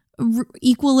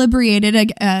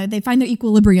equilibrated. They find their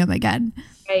equilibrium again.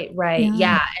 Right.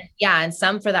 Yeah. And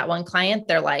some, for that one client,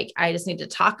 they're like, I just need to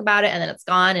talk about it, and then it's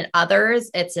gone. And others,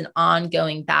 it's an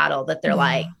ongoing battle that they're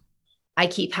like, I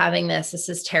keep having this. This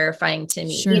is terrifying to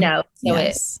me, so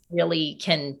it really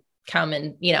can come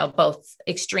in, both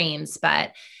extremes,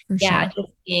 but just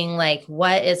being like,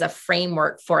 what is a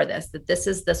framework for this, that this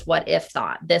is this what if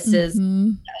thought, this is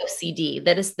OCD,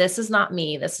 this is not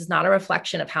me. This is not a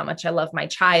reflection of how much I love my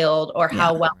child or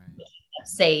how well I'm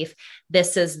safe.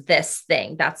 This is this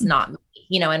thing. That's not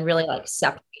me, and really like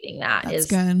separating that is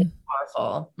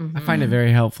powerful. I find it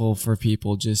very helpful for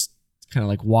people just kind of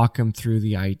like walk them through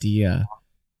the idea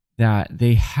that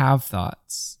they have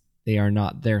thoughts. They are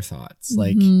not their thoughts.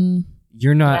 Like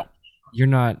you're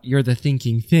the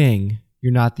thinking thing.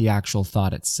 You're not the actual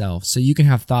thought itself. So you can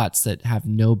have thoughts that have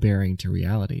no bearing to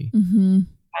reality.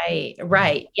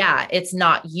 Right. Yeah. It's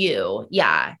not you.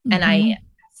 Yeah. And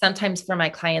sometimes for my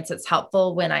clients, it's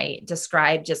helpful when I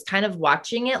describe just kind of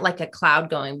watching it like a cloud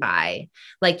going by.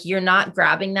 Like you're not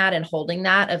grabbing that and holding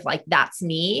that of like, that's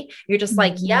me. You're just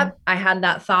like, yep, I had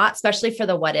that thought, especially for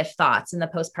the what if thoughts in the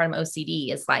postpartum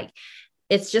OCD is like,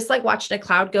 it's just like watching a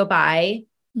cloud go by.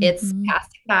 It's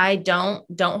passing by. Don't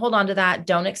hold on to that.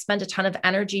 Don't expend a ton of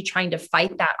energy trying to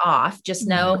fight that off. Just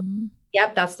know,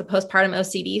 yep, that's the postpartum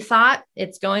OCD thought.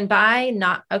 It's going by,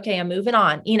 not okay. I'm moving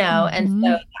on, and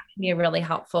so that can be a really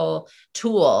helpful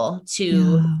tool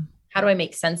to how do I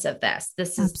make sense of this?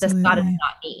 This thought is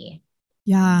not me.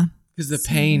 Yeah. Because the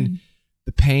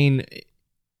pain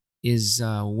is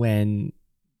when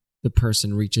the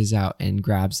person reaches out and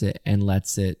grabs it and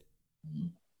lets it,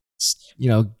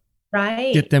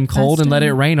 right. get them cold and let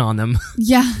it rain on them.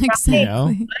 Yeah, exactly.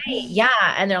 Right.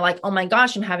 Yeah. And they're like, oh my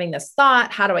gosh, I'm having this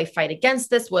thought. How do I fight against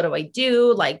this? What do I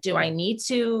do? Like, do I need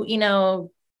to,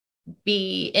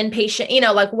 be impatient?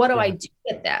 Like, what do I do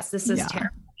with this? This is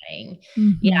terrifying.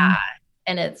 Yeah.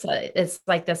 And it's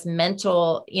like this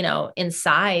mental,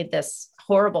 inside this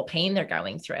horrible pain they're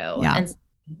going through. Yeah. And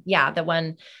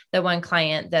the one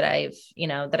client that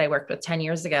that I worked with 10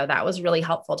 years ago, that was really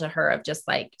helpful to her of just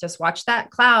watch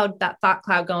that thought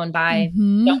cloud going by.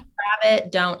 Don't grab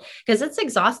it. Because it's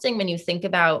exhausting when you think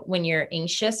about when you're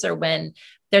anxious or when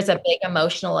there's a big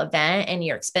emotional event and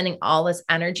you're expending all this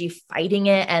energy fighting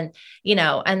it. And,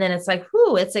 and then it's like,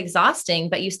 whoo, it's exhausting,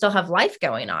 but you still have life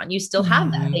going on. You still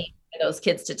have those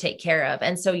kids to take care of.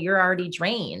 And so you're already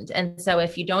drained. And so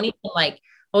if you don't even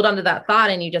hold on to that thought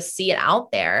and you just see it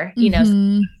out there,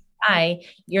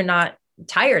 you're not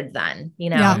tired then,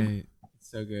 Right.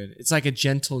 So good. It's like a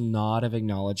gentle nod of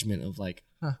acknowledgement of like,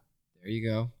 there you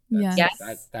go.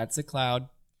 That's a cloud.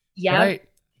 Yeah. Right.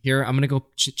 Here, I'm going to go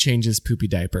change this poopy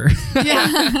diaper.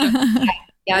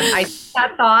 I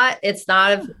that thought. It's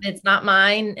not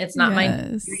mine. It's not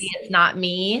mine. It's not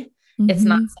me. It's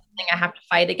not something I have to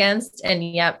fight against. And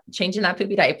changing that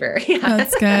poopy diaper.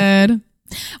 That's good.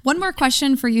 One more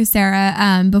question for you,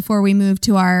 Sarah, before we move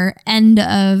to our end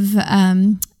of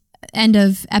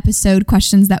episode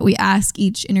questions that we ask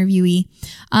each interviewee.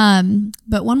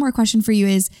 But one more question for you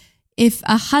is, if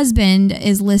a husband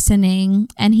is listening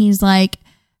and he's like,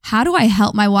 how do I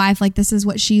help my wife? Like, this is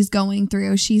what she's going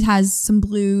through. She has some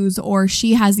blues or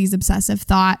she has these obsessive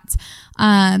thoughts.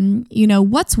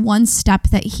 What's one step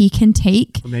that he can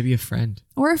take? Or maybe a friend.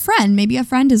 Maybe a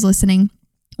friend is listening.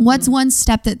 What's one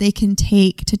step that they can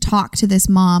take to talk to this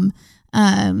mom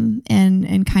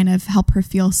and kind of help her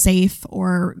feel safe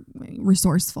or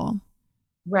resourceful?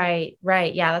 Right.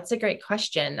 Yeah, that's a great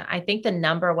question. I think the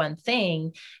number one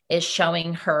thing is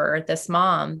showing her, this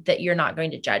mom, that you're not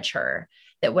going to judge her,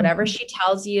 that whatever she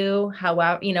tells you,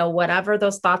 however, whatever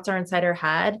those thoughts are inside her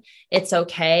head, it's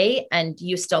okay. And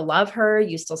you still love her.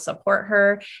 You still support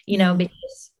her,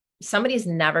 because somebody's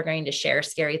never going to share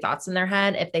scary thoughts in their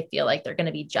head if they feel like they're going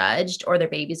to be judged or their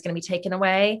baby's going to be taken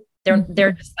away.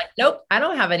 They're just like, nope, I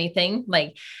don't have anything.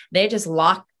 Like they just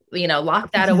lock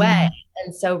that away.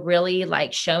 And so really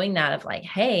showing that of like,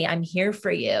 hey, I'm here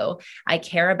for you. I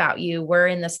care about you. We're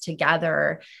in this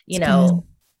together.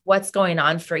 What's going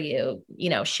on for you,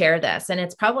 share this. And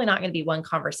it's probably not going to be one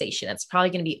conversation. It's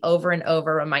probably going to be over and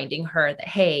over reminding her that,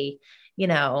 hey,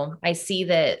 I see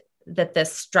that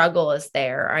this struggle is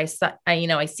there. I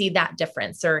see that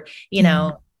difference or,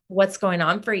 what's going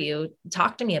on for you.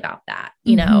 Talk to me about that,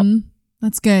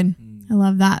 That's good. I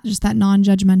love that. Just that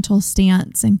non-judgmental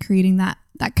stance and creating that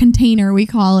container, we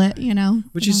call it,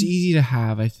 which is easy to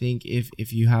have. I think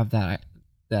if you have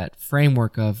that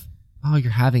framework of, oh,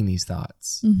 you're having these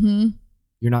thoughts,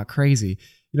 you're not crazy.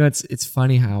 It's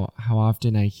funny how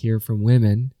often I hear from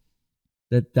women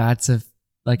that's a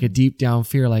deep down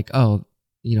fear, like, oh,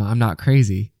 I'm not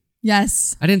crazy.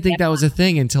 Yes. I didn't think that was a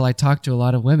thing until I talked to a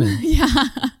lot of women. Yeah.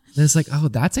 And it's like, oh,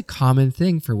 that's a common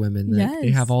thing for women.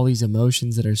 They have all these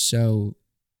emotions that are so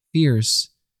fierce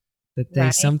that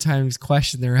they sometimes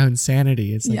question their own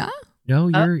sanity. It's like, no,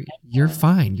 you're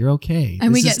fine. You're okay.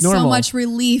 And we get so much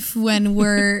relief when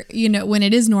we're, when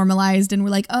it is normalized and we're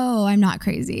like, oh, I'm not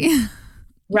crazy.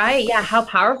 Right. Yeah. How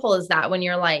powerful is that when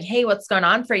you're like, hey, what's going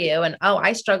on for you? And, oh,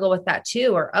 I struggle with that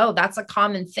too. Or, oh, that's a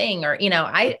common thing. Or,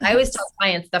 I always tell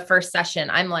clients the first session,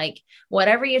 I'm like,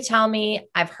 whatever you tell me,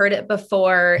 I've heard it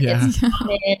before. Yeah. It's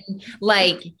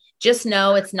common. Just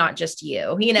know it's not just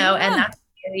you, and that's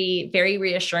very, very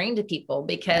reassuring to people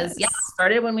because it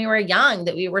started when we were young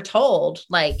that we were told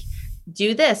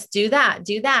do this, do that,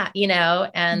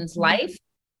 and life,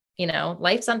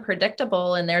 life's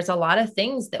unpredictable. And there's a lot of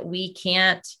things that we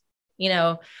can't,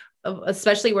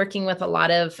 especially working with a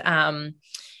lot of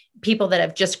people that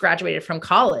have just graduated from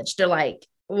college. They're like,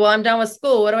 well, I'm done with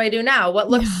school. What do I do now? What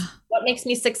makes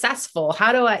me successful?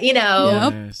 How do I,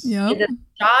 Yes. Yep. is it a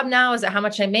job now? Is it how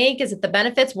much I make? Is it the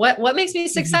benefits? What makes me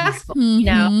successful?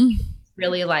 Mhm.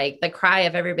 Really like the cry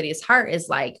of everybody's heart is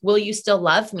like, will you still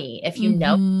love me if you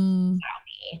know Mhm. about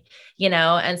me?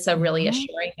 And so really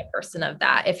assuring the person of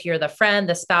that, if you're the friend,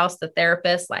 the spouse, the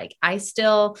therapist, like I'm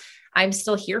still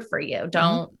here for you.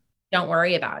 Don't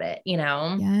worry about it,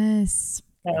 Yes.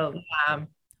 So,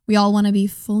 We all want to be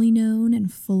fully known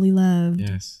and fully loved.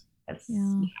 Yes.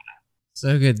 Yeah.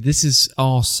 So good. This is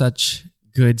all such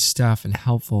good stuff and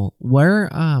helpful.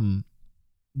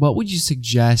 What would you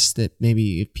suggest that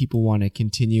maybe if people want to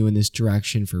continue in this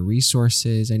direction for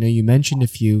resources? I know you mentioned a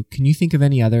few. Can you think of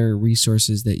any other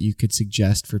resources that you could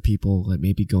suggest for people that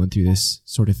may be going through this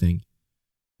sort of thing?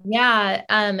 Yeah.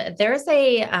 There's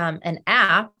an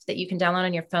app that you can download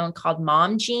on your phone called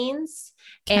Mom Genes.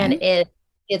 And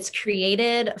it's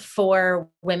created for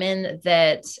women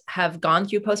that have gone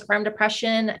through postpartum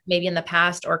depression, maybe in the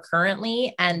past or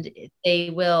currently, and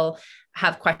they will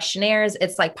have questionnaires.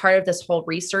 It's like part of this whole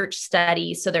research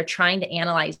study. So they're trying to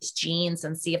analyze genes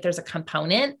and see if there's a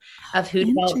component of who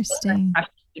develops depression,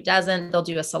 who doesn't. They'll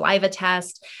do a saliva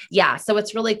test. Yeah. So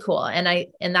it's really cool.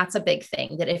 And that's a big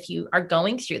thing, that if you are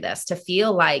going through this, to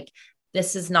feel like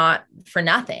this is not for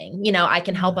nothing, I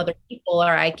can help other people,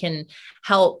 or I can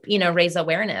help, raise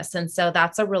awareness. And so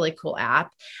that's a really cool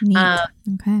app.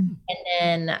 Okay. And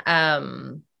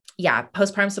then,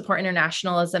 Postpartum Support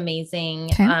International is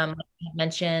amazing. Okay. Like I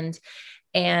mentioned,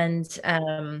 and,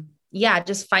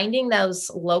 just finding those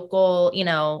local,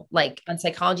 like on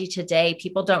Psychology Today,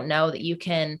 people don't know that you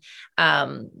can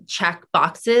check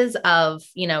boxes of,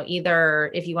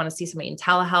 either if you want to see somebody in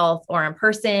telehealth or in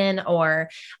person, or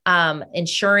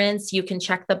insurance, you can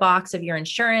check the box of your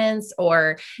insurance,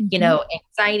 or,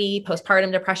 anxiety,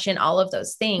 postpartum depression, all of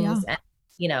those things. And,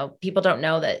 people don't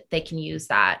know that they can use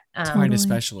that. Find a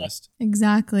specialist.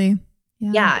 Exactly.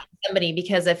 Yeah. Somebody,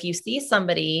 because if you see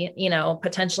somebody,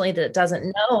 potentially that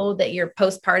doesn't know that your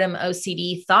postpartum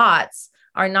OCD thoughts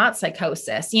are not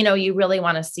psychosis, you really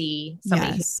want to see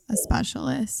somebody a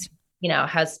specialist,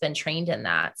 has been trained in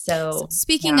that. So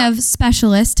speaking of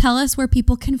specialists, tell us where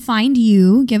people can find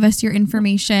you, give us your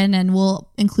information, and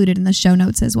we'll include it in the show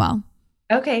notes as well.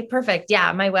 Okay, perfect.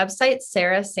 Yeah. My website's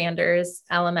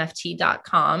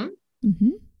sarahsanderslmft.com. Mm-hmm.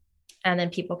 And then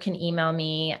people can email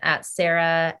me at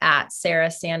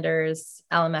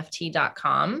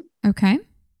sarah@sarahsanderslmft.com. Okay.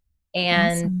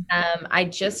 And I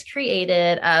just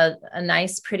created a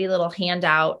nice, pretty little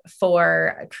handout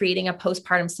for creating a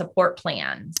postpartum support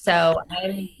plan. So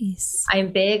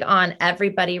I'm big on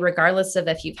everybody, regardless of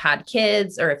if you've had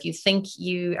kids or if you think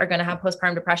you are going to have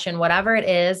postpartum depression, whatever it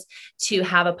is, to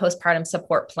have a postpartum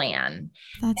support plan.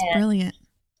 That's brilliant.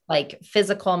 Like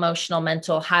physical, emotional,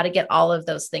 mental, how to get all of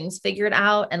those things figured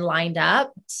out and lined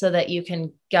up so that you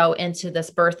can go into this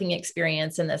birthing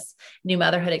experience and this new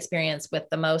motherhood experience with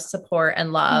the most support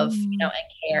and love, and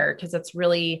care. Cause it's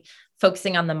really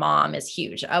focusing on the mom is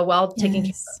huge. A well-taken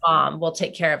care of the mom will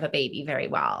take care of a baby very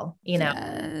well,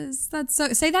 Yes. That's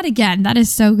so, say that again. That is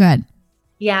so good.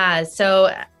 Yeah.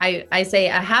 So I say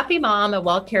a happy mom, a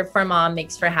well-cared for mom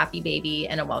makes for a happy baby,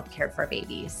 and a well-cared for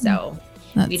baby. So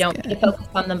we don't need to focus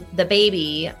on the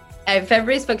baby. If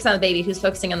everybody's focused on the baby, who's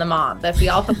focusing on the mom? But if we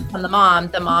all focus on the mom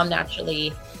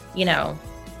naturally,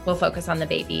 will focus on the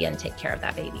baby and take care of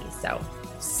that baby.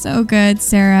 So good,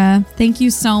 Sarah. Thank you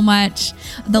so much.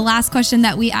 The last question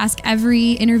that we ask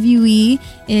every interviewee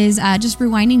is just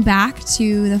rewinding back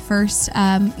to the first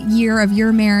year of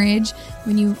your marriage.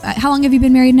 When you, how long have you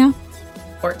been married now?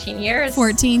 14 years.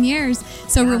 14 years.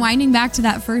 So rewinding back to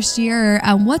that first year,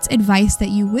 what's advice that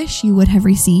you wish you would have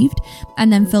received?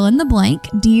 And then fill in the blank.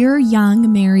 Dear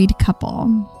young married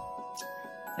couple.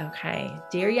 Okay.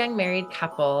 Dear young married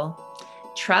couple,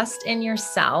 trust in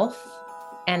yourself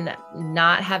and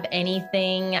not have any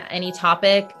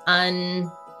topic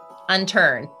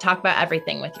unturned. Talk about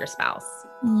everything with your spouse.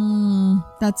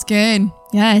 That's good.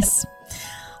 Yes.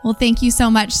 Well, thank you so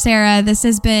much, Sarah. This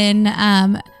has been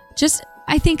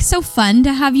I think so fun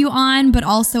to have you on, but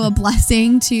also a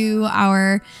blessing to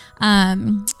our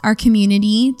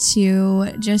community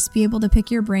to just be able to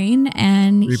pick your brain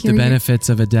and reap the benefits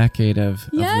of a decade of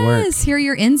work. Yes, hear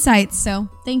your insights. So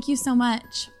thank you so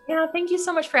much. Yeah, thank you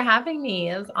so much for having me.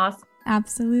 It was awesome.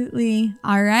 Absolutely.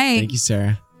 All right. Thank you,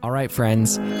 Sarah. All right,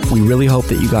 friends, we really hope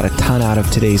that you got a ton out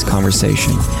of today's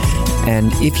conversation.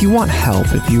 And if you want help,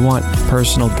 if you want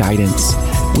personal guidance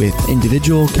with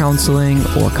individual counseling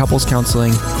or couples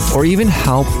counseling, or even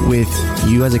help with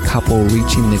you as a couple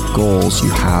reaching the goals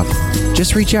you have,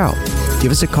 just reach out.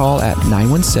 Give us a call at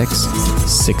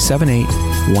 916-678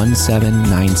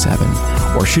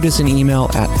 888-888-1797 or shoot us an email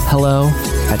at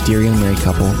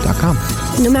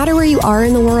hello@dearyoungmarriedcouple.com. No matter where you are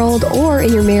in the world or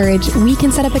in your marriage, we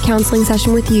can set up a counseling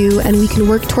session with you and we can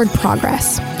work toward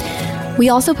progress. We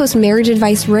also post marriage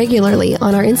advice regularly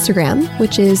on our Instagram,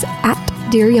 which is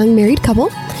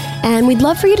 @DearYoungMarriedCouple, and we'd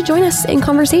love for you to join us in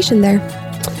conversation there.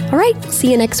 All right,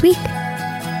 see you next week.